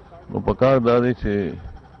نو په کار دا ده چې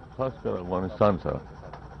خاص کر افغانستان سره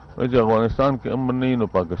چې افغانستان کې امن نه نو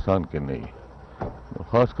پاکستان کې نه نو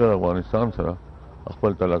خاص کر افغانستان سره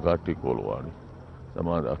خپل تعلقات ټینګول غواړي.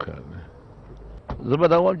 زما دا خیال دی. زه به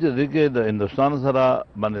دا وایم چې دغه د هندوستان سره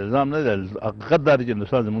باندې الزام نه دی، حقیقت دا دی چې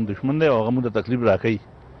هندوستان زموږ دشمن دی او هغه موږ ته تکلیف راکوي.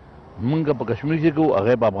 موږ په کشمیر کې کوو،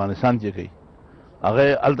 هغه په افغانستان کې کوي، هغه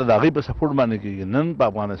هلته د هغې په سپورټ باندې کېږي. نن په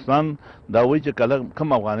افغانستان دا وایي چې کله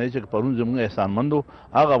کم افغانۍ چې پرون زموږ احسانمند وو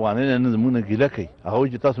هغه افغانۍ نن زموږ نه ګیله کوي. هغه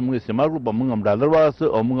وایي چې تاسو موږ استعمال کړو، په موږ هم ډالر واغسته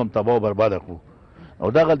او موږ هم تباه او برباده کړو او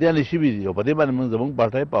دا غلطیانې شوي دي او په دې باندې موږ زموږ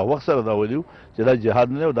پارټۍ په وخت سره دا ویلي چې دا جهاد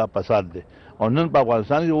نه دی او دا فساد دی او نن په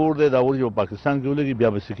افغانستان کې اور دی، دا اور چې په پاکستان کې ولګي بیا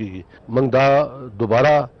به څه کېږي. موږ دا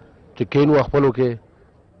دوباره چې کینو خپلو کې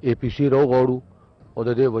APC راوغواړو او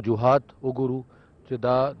د دې وجوهات وګورو چې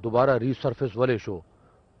دا دوباره ریسرفیس ولې شو.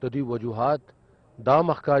 د دې وجوهات دا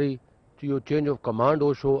مخکاري چې یو چینج اف کمانډ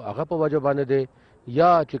وشو هغه په وجه باندې دی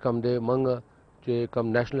یا چې کم دی موږ چې کم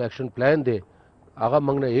نیشنل ایکشن پلان دی هغه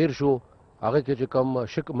موږ نه هیر شو. هغه کې چې کم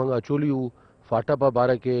شک موږ اچولی وو فاټا په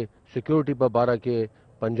باره کې، سیکیورټي په باره کې،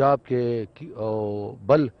 پنجاب کې او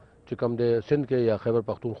بل چې کم دی سندھ کې یا خیبر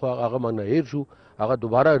پختونخوا هغه موږ نه هیر شو. هغه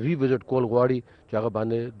دوباره ریوزٹ کول غواړي چې هغه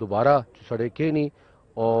باندې دوباره سړی کینی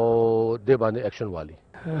اور دے باندې ایکشن والی.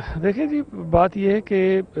 देखिए जी, बात यह है कि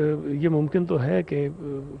ये मुमकिन तो है कि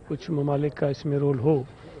कुछ ममालिक का इसमें रोल हो,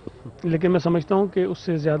 लेकिन मैं समझता हूँ कि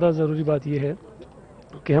उससे ज़्यादा ज़रूरी बात यह है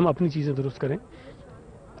कि हम अपनी चीज़ें दुरुस्त करें.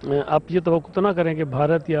 आप ये तवक्कुत ना करें कि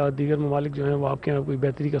भारत या दीगर ममालिक जो हैं वो आपके यहाँ कोई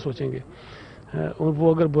बेहतरी का सोचेंगे. और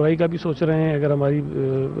वो अगर बुराई का भी सोच रहे हैं, अगर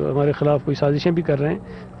हमारे ख़िलाफ़ कोई साजिशें भी कर रहे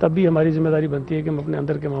हैं, तब भी हमारी जिम्मेदारी बनती है कि हम अपने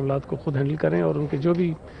अंदर के मामलात को खुद हैंडल करें और उनके जो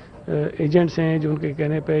भी एजेंट्स हैं जो उनके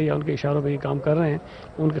कहने पे या उनके इशारों पे ये काम कर रहे हैं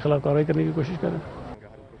उनके ख़िलाफ़ कार्रवाई करने की कोशिश करें।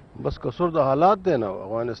 बस कसूर द हालात दे ना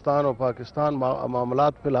अफगानिस्तान और पाकिस्तान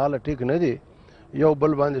मामलात फिलहाल ठीक नहीं दी यो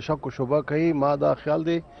बल बांधे शक शुबा कही माँ दा ख्याल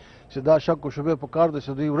दे सीधा शक शुबे पकार दे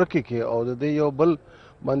सीधी रखी के और दे यो बल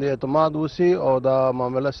बांधे एतमाद उसी और दा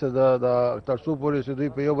मामला से दा तरसू पूरी सीधी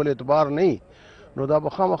पे यो बल एतबार नहीं नो दा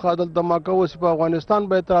बखा मखादल धमाका उसी पर अफगानिस्तान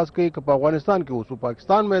में एतराज कही अफगानिस्तान के उस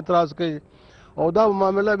पाकिस्तान में एतराज कही और दा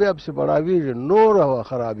मामला भी अब से बढ़ावी नोर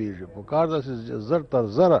खराबी पकार दा से जर तर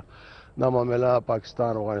जर दा मामला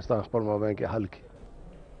पाकिस्तान अफगानिस्तान पर मामले के हल की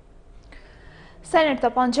सेनेट ته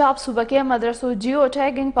پنجاب صوبه کې مدرسو جیو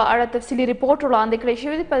ټیګینګ په اړه تفصیلي رپورټ وړاندې کړی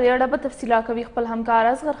شوی دی. په دې اړه به تفصیلات کوي خپل همکار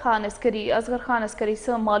اصغر خان عسکري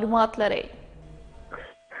څه معلومات لري؟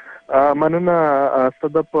 مننه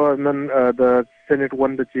صدف. نن د سېنېټ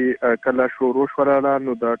غونډه چې کله شروع شوله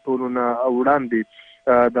نو د ټولو نه وړاندې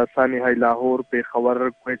د ثاني های لاهور پېښور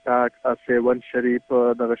کویټه سیون شریف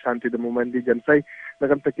دغه شانتي د مومندي جلسې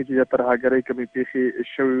دغلته کې چې ترهګرۍ کومې پیښې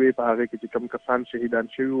شوې وې په هغې کې چې کوم کسان شهیدان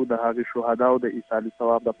شوي وو د هغې شهداو د ایصالي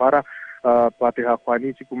ثواب دپاره فاتحه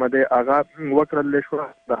خواني چې کومه دی هغه وکړلی شوه.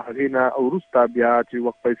 د هغې نه وروسته بیا چې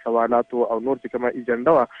وقفه سوالاتو او نور چې کومه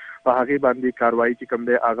ایجنډه وه په هغې باندې کاروایي چې کوم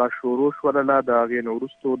دی هغه شروع شوله. د هغې نه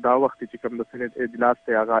وروستو دا وخت چې کوم د سېنېټ اجلاس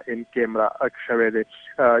دی هغه ان کیمرا شوی دی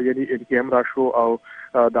یعنې ان کیمرا شو او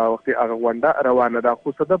دا وخت هغه غونډه روانه ده. خو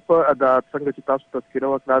صدف د څنګه چې تاسو تذکره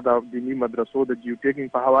وکړه د دیني مدرسو د جیو ټیګینګ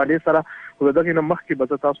په حوالې سره خو د دغې نه مخکې به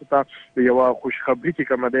زه تاسو ته یوه خوشخبري چې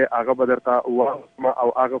کومه دی هغه به درته وایم او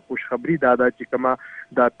هغه خوشخبري دا ده چې کومه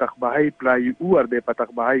د تخبهی پلای اور دی په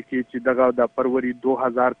تخبهی کې چې دغه د فروری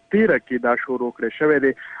 2013 کې دا شروع کړی شوی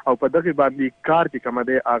دی او په دغې باندې کار چې کومه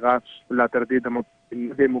دی هغه لا تر دې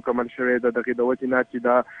د مکمل شوی د دغې د وجې نه چې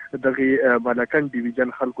دا دغې ملکن ډیویژن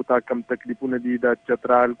خلکو ته کم تکلیفونه دي د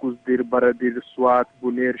چترال کوزدیر بردیر سوات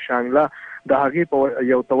بونیر شانګله د هغې په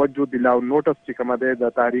یو توجه دلاو نوټس چې کومه دی د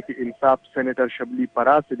تحریک انصاف سېنیټر شبلی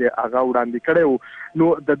پراس دی هغه وړاندې کړی و. نو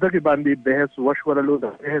د دغې باندې بحث وشوللو. د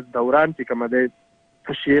بحث دوران چې کومه دی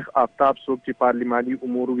شیخ آفتاب څوک چې پارلیماني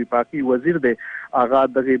امور وفاقي وزیر دی هغه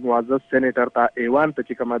دغې معزز سېنیټر ته ایوان ته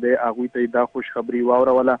چې کومه دی هغوی ته دا خوشخبري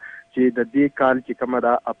واوروله چې د دې کال چې کومه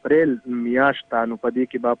ده اپریل میاشت ته نو په دې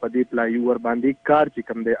کې به په دې پلای اور باندې کار چې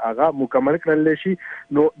کوم دی هغه مکمل کړلی شي.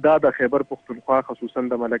 نو دا د خیبر پښتونخوا خصوصا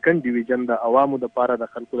د ملکن ډیویژن د عوامو دپاره د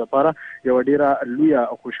خلکو دپاره یوه ډیره لویه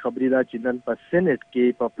خوشخبري ده چې نن په سېنېټ کې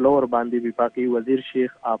په فلور باندې وفاقي وزیر شیخ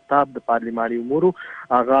آفتاب د پارلیماني امورو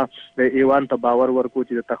هغه ایوان ته باور ورکو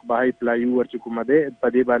چې د تخبهی پلای اور چې کومه دی په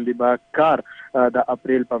دې باندې به کار د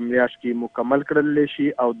اپریل په میاشت کې مکمل کړلی شي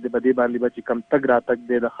او د دې باندې به چې کم تګ راتګ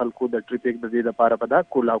دی د خلکو د ټریفیک د دې لپاره به دا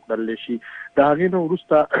کولاو کړلی شي. د هغې نه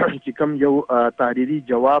وروسته چې کوم یو تحریري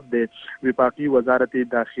جواب دی وفاقي وزارت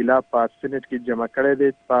داخله په سېنېټ کې جمع کړی دی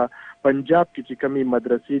په پنجاب کې چې کومې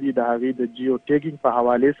مدرسې دي د هغې د جیو ټیګینګ په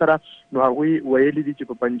حوالې سره نو هغوی ویلي دي چې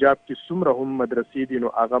په پنجاب کې څومره هم مدرسې دي نو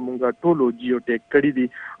هغه مونږ ټولو جیو ټیګ کړي دي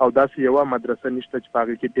او داسې یوه مدرسه نشته چې په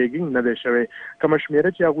هغې کې ټیګینګ نه دی شوی. کومه شمېره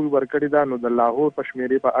چې هغوی ورکړې ده نو د لاهور په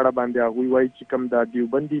شمېرې په اړه باندې هغوی وایي چې کوم د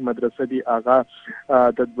دیوبندي مدرسه دي هغه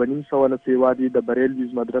د 2.5 نه سیوا دي د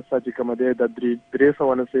بریلویز مدرسه چې کومه دی د 300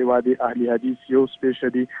 نه سیوا دي اهل حدیث یو سپیشه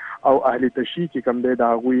دي او اهل تشیع چې کوم دی د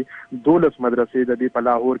هغوی 12 مدرسې د دې په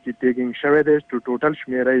لاهور کې ټیګینګ شوی دی. ټوټل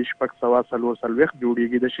شمېره یې 644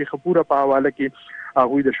 جوړیږي. د شیخ پوره په حواله کې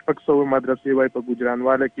هغوی د 600 مدرسې وایي په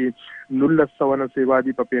ګوجرانواله کې 1900 نه سیوا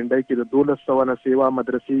دي په پینډۍ کې د 1200 نه سیوا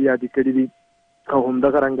مدرسې یادې کړي دي او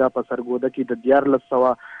همدغه رنګه په سرګوده کې د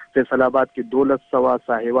 1400 فیصل آباد کې 1200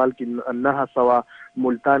 ساحوال کې 900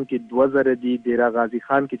 ملتان کې 2000 دي ډیرا غازی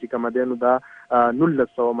خان کې چې کومه دی نو دا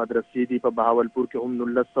 1900 مدرسې دي په بهاولپور کې هم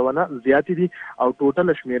 1900 نه زیاتې دي او ټوټل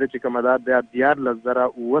شمېره چې کومه ده د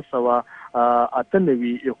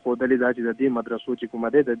 14998 ښودلې ده چې د دې مدرسو چې کومه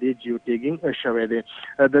دی د دې جیو ټیګینګ شوی دی.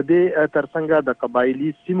 د دې ترڅنګ د قبایلي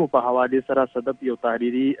سیمو په حوالې سره صدف یو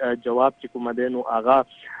تحریري جواب چې کومه دی نو هغه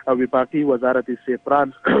وفاقي وزارت سیفران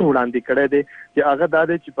وړاندې کړی دی چې هغه دا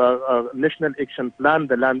دی چې په نېشنل ایکشن پلان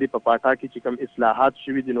د لاندې په پاټا کې چې کوم اصلاحات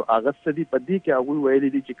شوي دي نو هغه څه دي په دې کې هغوی ویلي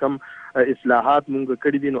دي چې کوم اصلاحات مونږ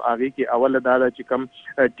کړي دي نو هغې کې اوله دا ده چې کوم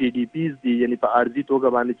ټي ډي پیز دي یعنې په عارضي توګه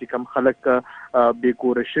باندې چې کوم خلک بې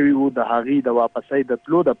کوره شوي وو د هغې د واپسۍ د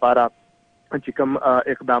تلو دپاره چې کوم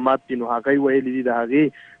اقدامات دي نو هغه ویلي دي د هغې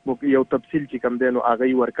یو تفصیل چې کوم دی نو هغه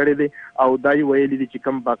یې ورکړی دی او دا یې ویلي دي چې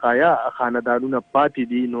کوم بقایا خاندانونه پاتې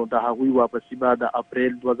دي نو د هغوی واپسي به د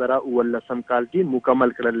اپریل 2019 کال کې مکمل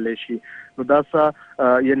کړلی شي. نو دا څه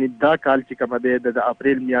یعنی دا کال چې کومه دی د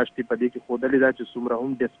اپریل میاشتې په دې کې ښودلې ده چې څومره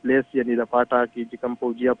هم ډسپلیس یعنی د پاټا کې چې کوم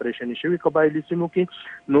پوځي اپریشنې شوي قبایلي سیمو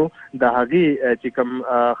کې نو د هغې چې کوم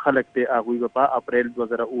خلک دی هغوی به په اپریل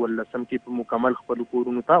 2019 کې په مکمل خپلو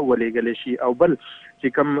کورونو ته ولېږلی شي. او بل چې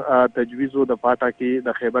کوم تجویز و د پاټا کې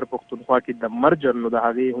د خیبر پښتونخوا کې د مرجر نو د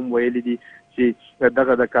هغې هم ویلي دي چې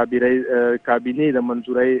دغه د کابینې د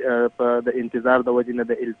منظورۍ په د انتظار د وجې نه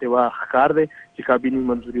د التوا ښکار دی چې کابینې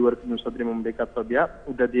منظوري ورکړي نو صدر مملکت به بیا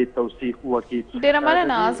د دې توثیق وکړي. ډېره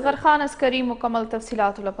مننه اصغر خان عسکري مکمل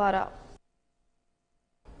تفصیلاتو لپاره.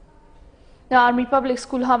 د آرمی پبلک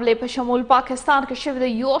سکول حملې په شمول پاکستان کې شوې د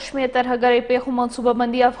یو شمېر ترهګرۍ پیښو منصوبه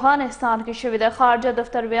بندي افغانستان کې شوې د خارجه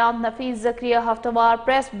دفتر بیان نفیس ذکریه هفتوار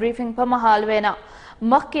پریس بریفنګ په مهال وینا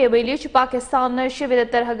مخکې ویلي چې پاکستان نه شوې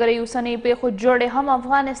د ترهګرۍ اوسنۍ پیښو جوړې هم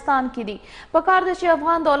افغانستان کې دي. پکار ده چې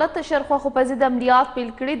افغان دولت ته شرخوښو په ضد عملیات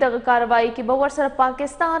پیل کړي. دغه کاروایي کې به ورسره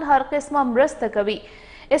پاکستان هر قسمه مرسته کوي.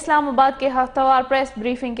 اسلام آباد کې هفتوار پریس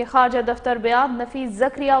بریفنګ کې خارجه دفتر بیان نفیس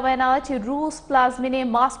ذکریه وینا چې روس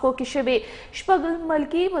پلازمینې ماسکو کې شوې شپږ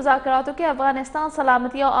ملکي مذاکراتو کې افغانستان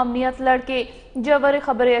سلامتي او امنیت لړ کې جوړې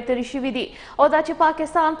خبرې اترې شوې دي او دا چې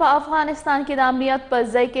پاکستان په افغانستان کې د امنیت په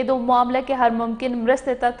ځای کېدو معامله کې هر ممکن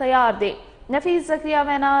مرستې ته تیار دی. نفیس ذکریه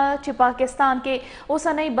وینا چې پاکستان کې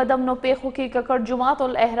اوسنۍ بدامنو پیښو کې ککړ جماعت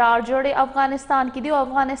الاحرار جوړې افغانستان کې دي او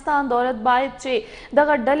افغانستان دولت باید چې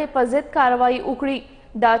دغه ډلې په ضد کاروایي وکړي.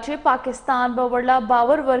 دا چې پاکستان به ورله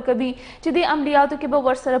باور ورکوي چې د عملیاتو کې به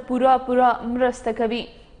ورسره پوره مرسته کوي.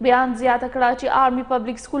 بیان زیاته کړه چې آرمی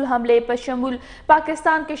پبلک سکول حملې په شمول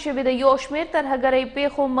پاکستان کې شوې د یو شمېر ترهګرۍ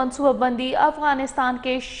پیښو منصوبه بندي افغانستان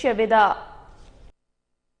کې شوې ده.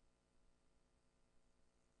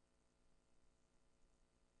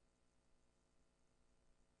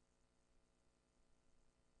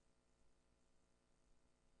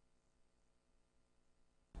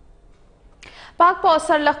 پاک پوز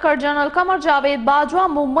سرلښکر جنرال قمر جاوید باجوا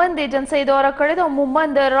مومند ایجنسی دوره کړې ده او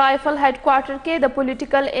مومند رایفل هیډ کوارټر کې د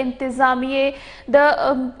پولیټیکل انتظامیې د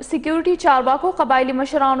سکیورټي چارواکو قبایلي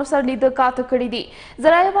مشرانو سره لیدکاته کړي دي.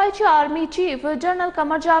 ذرایع وایي چې آرمی چیف جنرال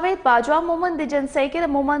قمر جاوید باجوا مومند ایجنسی کې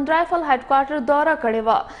د مومند رایفل هیډ کوارټر دوره کړې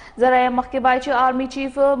وه. ذرایع مخکې وایي چې آرمی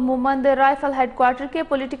چیف مومند رایفل هیډ کوارټر کې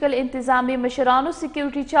پولیټیکل انتظامیې مشرانو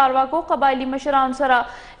سکیورټي چارواکو قبایلي مشرانو سره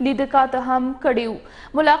لیدکاته هم کړي وو.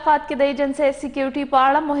 ملاقات کې د ایجنسی سکیورټي په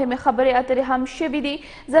اړه مهمې خبرې اترې هم شوې دي.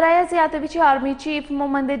 ذرایع زیاتوي چې آرمی چیف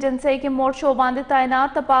مومند ایجنسی کې موړ شو باندې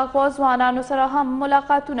تعینات د پاک پوز ځوانانو سره هم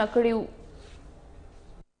ملاقاتونه کړي وو.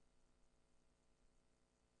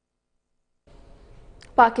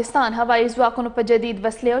 پاکستان هوایي ځواکونو په جدید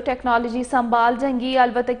وسلې او ټیکنالوژي سمبال جنگي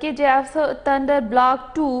الوتکې جیف تندر بلاک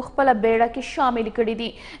 2 خپله بیړه کې شامل کړي دي.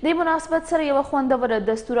 د مناسبت سره یوه خوندوره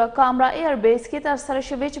دستوره کامرا ایر بیس کې ترسره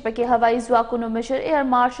شوې چې پکې هوایي ځواکونو مشر ایر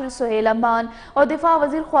مارشل سهیل امان او دفاع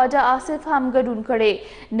وزیر خواجه آصف هم ګډون کړی.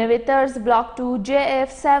 نوې طرز بلاک 2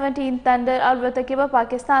 جیف 17 تندر الوتکې به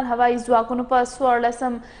پاکستان هوایي ځواکونو په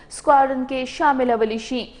 14 سکواډرن کې شاملولی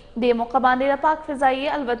شي. د موقع باندې د پاک فضایي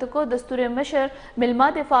الوتکو دستوري مشر ملما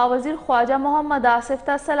دفاع وزیر خواجه محمد آصف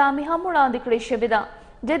ته سلامي هم وړاندې کړې شوې ده.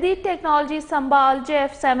 جدید ټیکنالوژي سمبال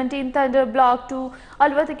جیف 17 تندر بلاک 2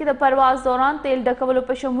 الوتکې د پرواز دوران تیل ډکولو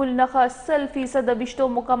په شمول نخه 100% د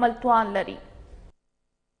ویشتو مکمل توان لري.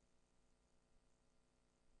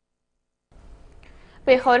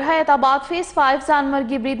 پیښور حیات آباد فیس 5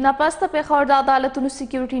 ځانمرګي برید نه پس د پیښور د عدالتونو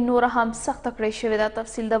سکیورټي نوره هم سخته کړې شوې ده.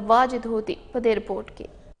 تفصیل د واجد هوتی په دې رپورټ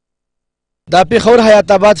کې. د پیښور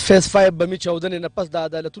حیات آباد فیس 5 بمي چاودنې نه پس د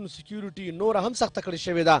عدالتونو سکیورټي نوره هم سخته کړې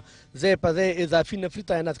شوې ده. ځای په ځای اضافي نفري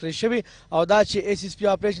تعینات کړی شوي او دا چې ایس ایس پي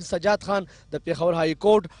اپریشن سجاد خان د پیښور های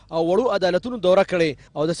کورټ او وړو عدالتونو دوره کړې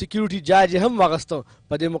او د سکیورټي جاج هم واغسته.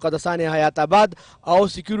 په دې مقدسان حیات آباد او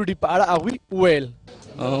سکیورټي په اړه هغوی ویل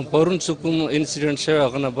پرون چې کوم انسیډنټ شوی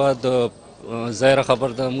هغه نه بعد ظاهره خبر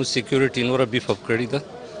ده موږ سکیورټي نوره بیف اپ کړې ده.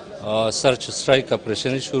 سرچ سټرایک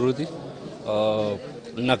اپریشنې شروع دي.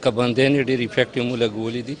 ناکهبندیانې ډېر افیکټیو مو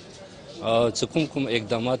لګولي دي. چې کوم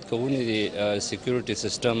اقدامات کوونې دي سکیورټي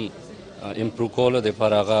سیسټم امپروو کولو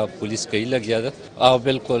دپاره هغه پولیس کوي لګیا ده او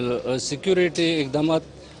بالکل سکیورټي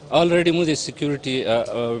اقدامات الریډي مو د سکیورټي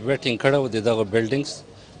ویټینګ کړی و د دغه بلډینګس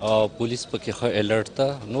پولیس پکې ښه الرټ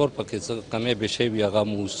ته نور پکې څه کمی بیشی وي هغه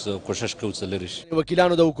مو کوشش کوو څه لرې شي.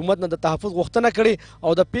 وکیلانو د حکومت نه د تحفظ غوښتنه کړې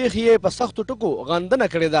او د پیښې یې په سختو ټکو غندنه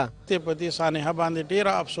کړې ده. په دې سانحه باندې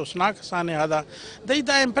ډېره افسوسناک سانحه ده. دوی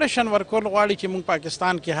دا امپریشن ورکول غواړي چې موږ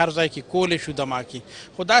پاکستان کې هر ځای کې کولی شو دماکي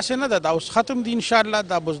خو داسې نه ده. دا اوس ختم دي انشاءالله.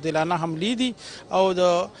 دا بزدلانه حملې دي او د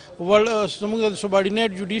زموږ د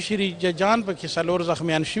سوبارډینیټ جوډیشري ججان پکې 4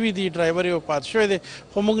 زخمیان شوي دي. ډرایور یې وفات شوی دی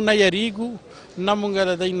خو موږ نه یریږو نه موږ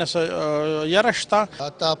د هغې نه یره شته.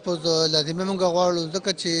 تحفظ لازمي موږ غواړو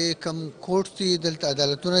ځکه چې کوم کوټ دي دلته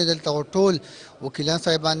عدالتونه دلته ټول وکیلان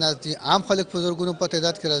صاحبان ناست دي، عام خلک په زرګونو په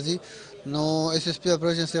تعداد کې راځي. نو اس اس پی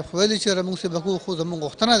اپریشن صاحب خو ویلي چې موږ سبا کوو، خو زموږ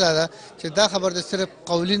غوښتنه دا ده چې دا خبر د صرف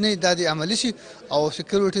قولي نه دا د عملي شي او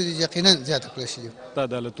سکیورټي دې یقینا زیاته کړی شي. په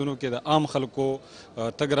عدالتونو کې د عام خلکو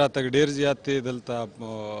تګ راتګ ډېر زیات دی. دلته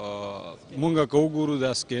مونږ که وګورو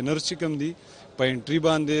دا سکینر چې کوم دي په انټري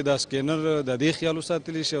باندې دا سکینر د دې خیال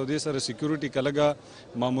وساتلی شي او دې سره سکیورټي که لږه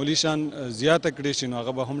معمولي شان زیاته کړې شي نو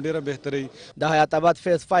هغه به هم ډېره بهتري. د حیات آباد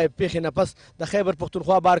فیز 5 پیښې نه پس د خیبر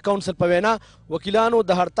پښتونخوا بار کونسل په وینا وکیلانو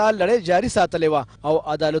د هړتال لړۍ جاري ساتلې وه او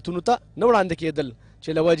عدالتونو ته نه وړاندې کېدل چې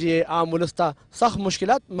له وجې عام ولس ته سخت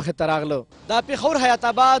مشکلات مخې ته راغله. د پېښور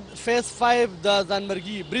حیات آباد فیز 5 د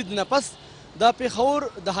ځانمرګي برید نه پس د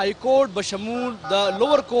پېښور د های کورټ بشمول د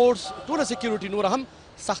لوور کورټس ټوله سکیورټي نور هم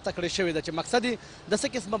سخته کړې شوې ده چې مقصد یې د څه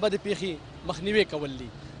قسمه بدې پیښې مخنیوی کول دي.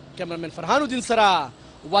 کیمرمین فرحان الدین سره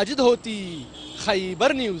واجد ہوتی،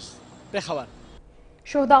 خیبر نیوز، پېښور.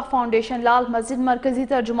 شهدا فاؤنڈیشن لال مسجد مرکزی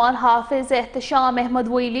ترجمان حافظ احتشام احمد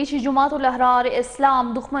ویلي چې جماعت الاحرار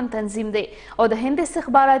اسلام دښمن تنظیم دی او د هند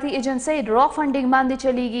استخباراتي ایجنسۍ را فنډینګ باندې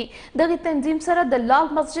چلیږي. دغه تنظیم سره د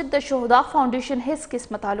لال مسجد د شهدا فاؤنڈیشن هیڅ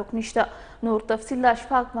قسمه تعلق نشته. نور تفصیل د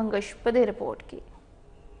اشفاق منگش په دې رپورټ کې.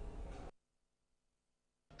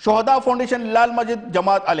 شهدا فاؤنڈیشن لال مسجد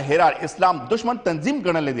جماعت الهرار اسلام دشمن تنظیم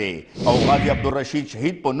ګڼلی دی او غازی عبدالرشید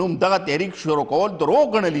شهید په نوم دغه تحریک شروع کول دروغ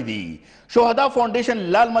ګڼلی دي. شهدا فاؤنڈیشن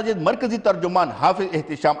لال مسجد مرکزی ترجمان حافظ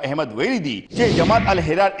احتشام احمد ویلي دي چې جماعت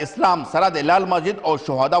الهرار اسلام سره د لال مسجد او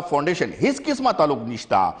شهدا فاؤنڈیشن هیڅ قسمه تعلق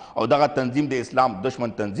نشته او دغه تنظیم د اسلام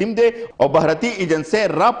دشمن تنظیم دی او بهرتی ایجنسی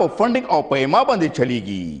را په فنډینګ او پیما باندې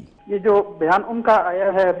چلیږي. یہ جو بیان ان کا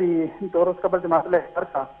آیا ہے ابھی 2 روز قبل جماعت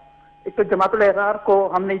الہرار کا، ایک تو جماعت الاحرار کو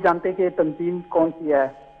ہم نہیں جانتے کہ تنظیم کون سی ہے.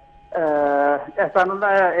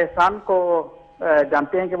 احسان کو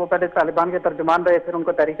جانتے ہیں کہ وہ پہلے طالبان کے ترجمان رہے، پھر ان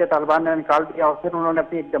کو تحریک طالبان نے نکال دیا اور پھر انہوں نے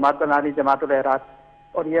اپنی ایک جماعت بنا لی جماعت الاحرار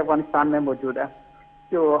اور یہ افغانستان میں موجود ہے.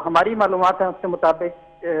 جو ہماری معلومات ہیں اس کے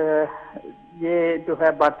مطابق یہ جو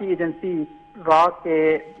ہے بھارتی ایجنسی را کے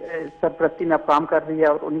سرپرستی میں اب کام کر رہی ہے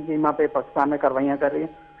اور انہی کی ماں پہ پاکستان میں کاروائیاں کر رہی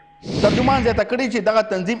ہیں. ترجمان زیاته کړي چې دغه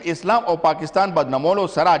تنظیم اسلام او پاکستان بدنامولو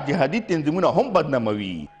سره جهادي تنظیمونه هم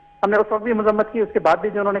بدناموي. ہم نے اس وقت بھی مذمت کی، اس کے بعد بھی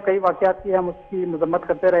جو انہوں نے کئی واقعات کیے ہم اس کی مذمت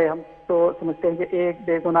کرتے رہے. ہم تو سمجھتے ہیں کہ ایک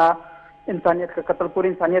بے گناہ انسانیت کا قتل، پوری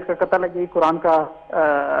انسانیت کا قتل ہے، یہی قرآن کا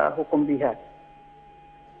حکم بھی ہے.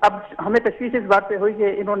 اب ہمیں تشویش اس بات پہ ہوئی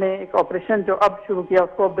کہ انہوں نے ایک آپریشن جو اب شروع کیا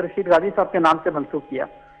اس کو عبدالرشید غازی صاحب کے نام سے منسوخ کیا.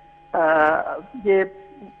 یہ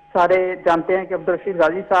سارے جانتے ہیں کہ عبدالرشید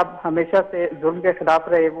غازی صاحب ہمیشہ سے ظلم کے خلاف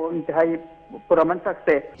رہے، وہ انتہائی پرامن شخص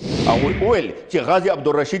تھے. هغوی وویل چې غازی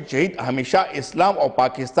عبدالرشید شهید همیشه اسلام او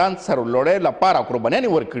پاکستان سره لوړې لپاره قربانیانې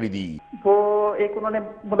ورکړي دي. وہ ایک انہوں نے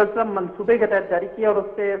منظم منصوبے کے تحت جاری کیا اور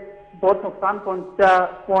اس سے بہت نقصان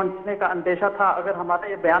پہنچنے کا اندیشہ تھا. اگر ہمارا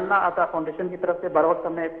یہ بیان نہ آتا فاؤنڈیشن کی طرف سے بر وقت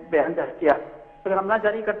ہم نے بیان جاری کیا، اگر ہم نہ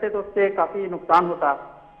جاری کرتے تو اس سے کافی نقصان ہوتا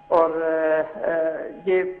اور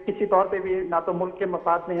یہ کسی طور پہ بھی نہ تو ملک کے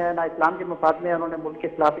مفاد میں ہے نہ اسلام کے مفاد میں ہے. انہوں نے ملک کے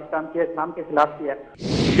خلاف اقدام کیا، اسلام کے خلاف کیا.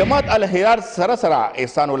 جماعت الهرار سره سره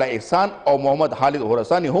احسان الله احسان او محمد خالد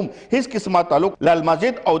هورسانی هم هیڅ قسمه تعلق لال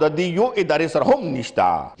مسجد او د دې یو ادارې سره هم نشته.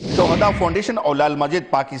 شهدا فاؤنڈیشن او لال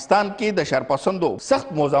مسجد پاکستان کې د شرپسندو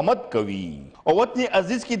سخت مزاحمت کوي او وطن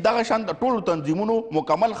عزیز کې دغه شان د ټولو تنظیمونو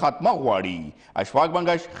مکمل خاتمه غواړي. اشفاق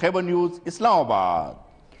منگش، خیبر نیوز، اسلام آباد.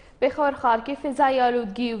 پېښور ښار کې فضایي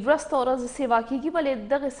آلودګي ورځ تر ورځې سیوا کیږي، ولې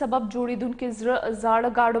دغه سبب جوړېدونکي زاړه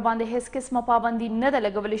ګاډو باندې هیڅ قسمه پابندي نه ده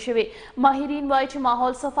لګولې شوې. ماهرین وایي چې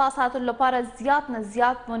ماحول صفا ساتلو لپاره زیات نه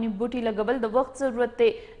زیات ونې بوټي لګول د وخت ضرورت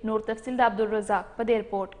دی. نور تفصیل د عبدالرزاق په دې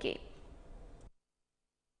رپورټ کې.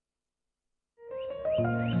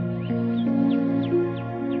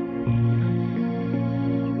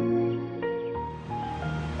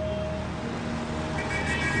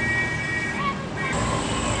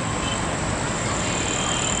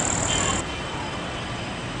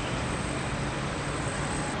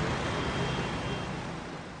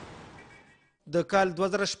 د کال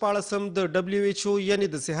 2014 د دبليو ایچ او یعنی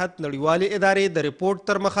د صحت نړیوالې ادارې د ریپورت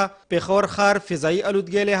تر مخه پېښور ښار فضایي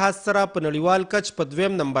آلودګۍ لحاظ سره په نړیوال کچ په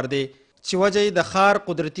 2م نمبر دی چې وجه یې د ښار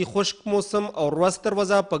قدرتي خشک موسم او ورځ تر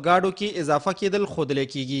ورځه په ګاډو کې اضافه کېدل ښودلی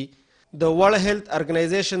کېږي. د ورلډ هیلث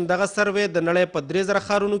ارګنایزیشن دغه سروې د نړۍ په 3000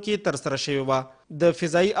 ښارونو کې ترسره شوې وه. د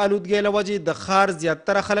فضایي آلودګۍ له وجې د ښار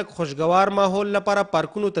زیاتره خلک خوشګوار ماحول لپاره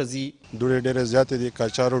پارکونو ته ځي. دوړې ډېرې زیاتې دي،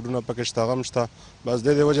 کچا روډونه پکې شته، غم شته. بس د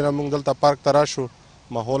دې وجې نه موږ دلته پارک ته راشو.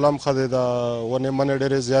 ماحول هم ښه دی، د ونې منې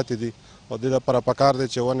ډېرې زیاتې دي او دې دپاره پکار دی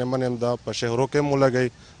چې ونې منې هم د په شهرو کې هم ولګوي،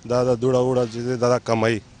 دا د دوړه وړه چې دی دا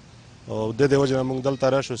کموي. او د دې وجې نه موږ دلته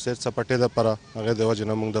راشو سیر سپټې دپاره هغې د وجې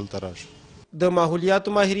نه موږ دلته راشو. د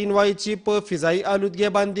ماحولیاتو ماهرین وایي چې په فضایي آلودګۍ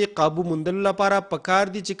باندې قابو موندلو لپاره پکار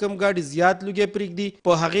دي چې کوم ګاډي زیات لوګي پرېږدي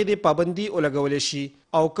په هغې د پابندي ولګولی شي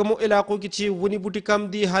او کومو علاقو کې چې ونې بوټي کم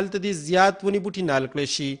دي هلته دې زیات ونې بوټي نال کړی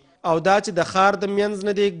شي او دا چې د ښار د منځ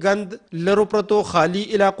نه د ګند لرو پرتو خالي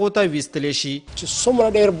علاقو ته ویستلی شي. چې څومره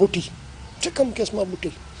ډېر بوټي چې کوم قسمه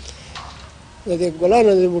بوټي د دې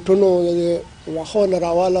ګلانو د بوټونو د واښو نه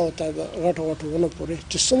راواله او تر غټو غټو ونو پورې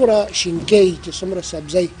چې څومره شینکۍ چې څومره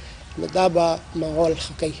سبزۍ نو دا به ماحول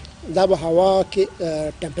ښه کوي. دا به هوا کې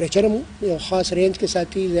ټمپریچر هم یو خاص رینج کې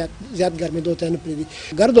ساتي زیات ګرمېدو ته نه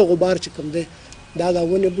پرېږدي. ګرد او غبار چې کوم دی دا د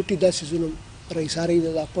ونې بوټي دا سیزونه رئیساري د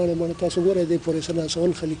پاڼې باندې تاسو ګورئ دی پورې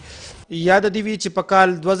سناسون خلي. یاد دې وي چې په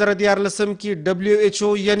کال 2014 کې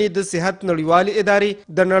WHO یعنی د صحت نړیوالې ادارې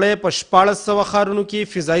د نړۍ په 1400 ښارونو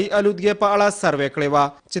کې فضایي آلودګۍ په اړه سروې کړې وه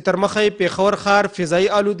چې تر مخه یې پېښور ښار فضایي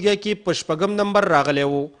آلودګۍ کې په 6 نمبر راغلی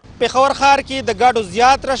و. پېښور ښار کې د ګاډو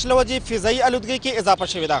زیات رش له وجې فضایي آلودګۍ کې اضافه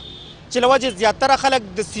شوې ده چې له وجې زیاتره خلک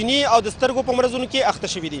د سینې او د سترګو په مرضونو کې اخته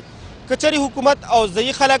شوي دي. که چېرې حکومت او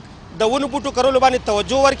ځایي خلک د ونو بوټو کرلو باندې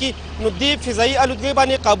توجه ورکړي نو دې فضایي آلودګۍ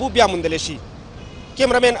باندې قابو بیا موندلی شي.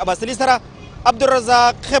 کیمرامین عباس علي سره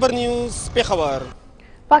عبدالرزاق، خیبر نیوز، پېښور.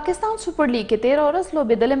 پاکستان سپر لیگ کې 13 ورځ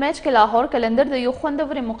لوبېدلی میچ کې لاهور کلندر د یو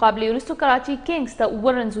خوندورې مقابلې وروسته کراچي کینګز ته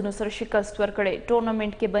 7 رنزونو سره شکست ورکړی.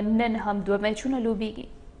 ټورنمنټ کې به نن هم 2 میچونه لوبیږي.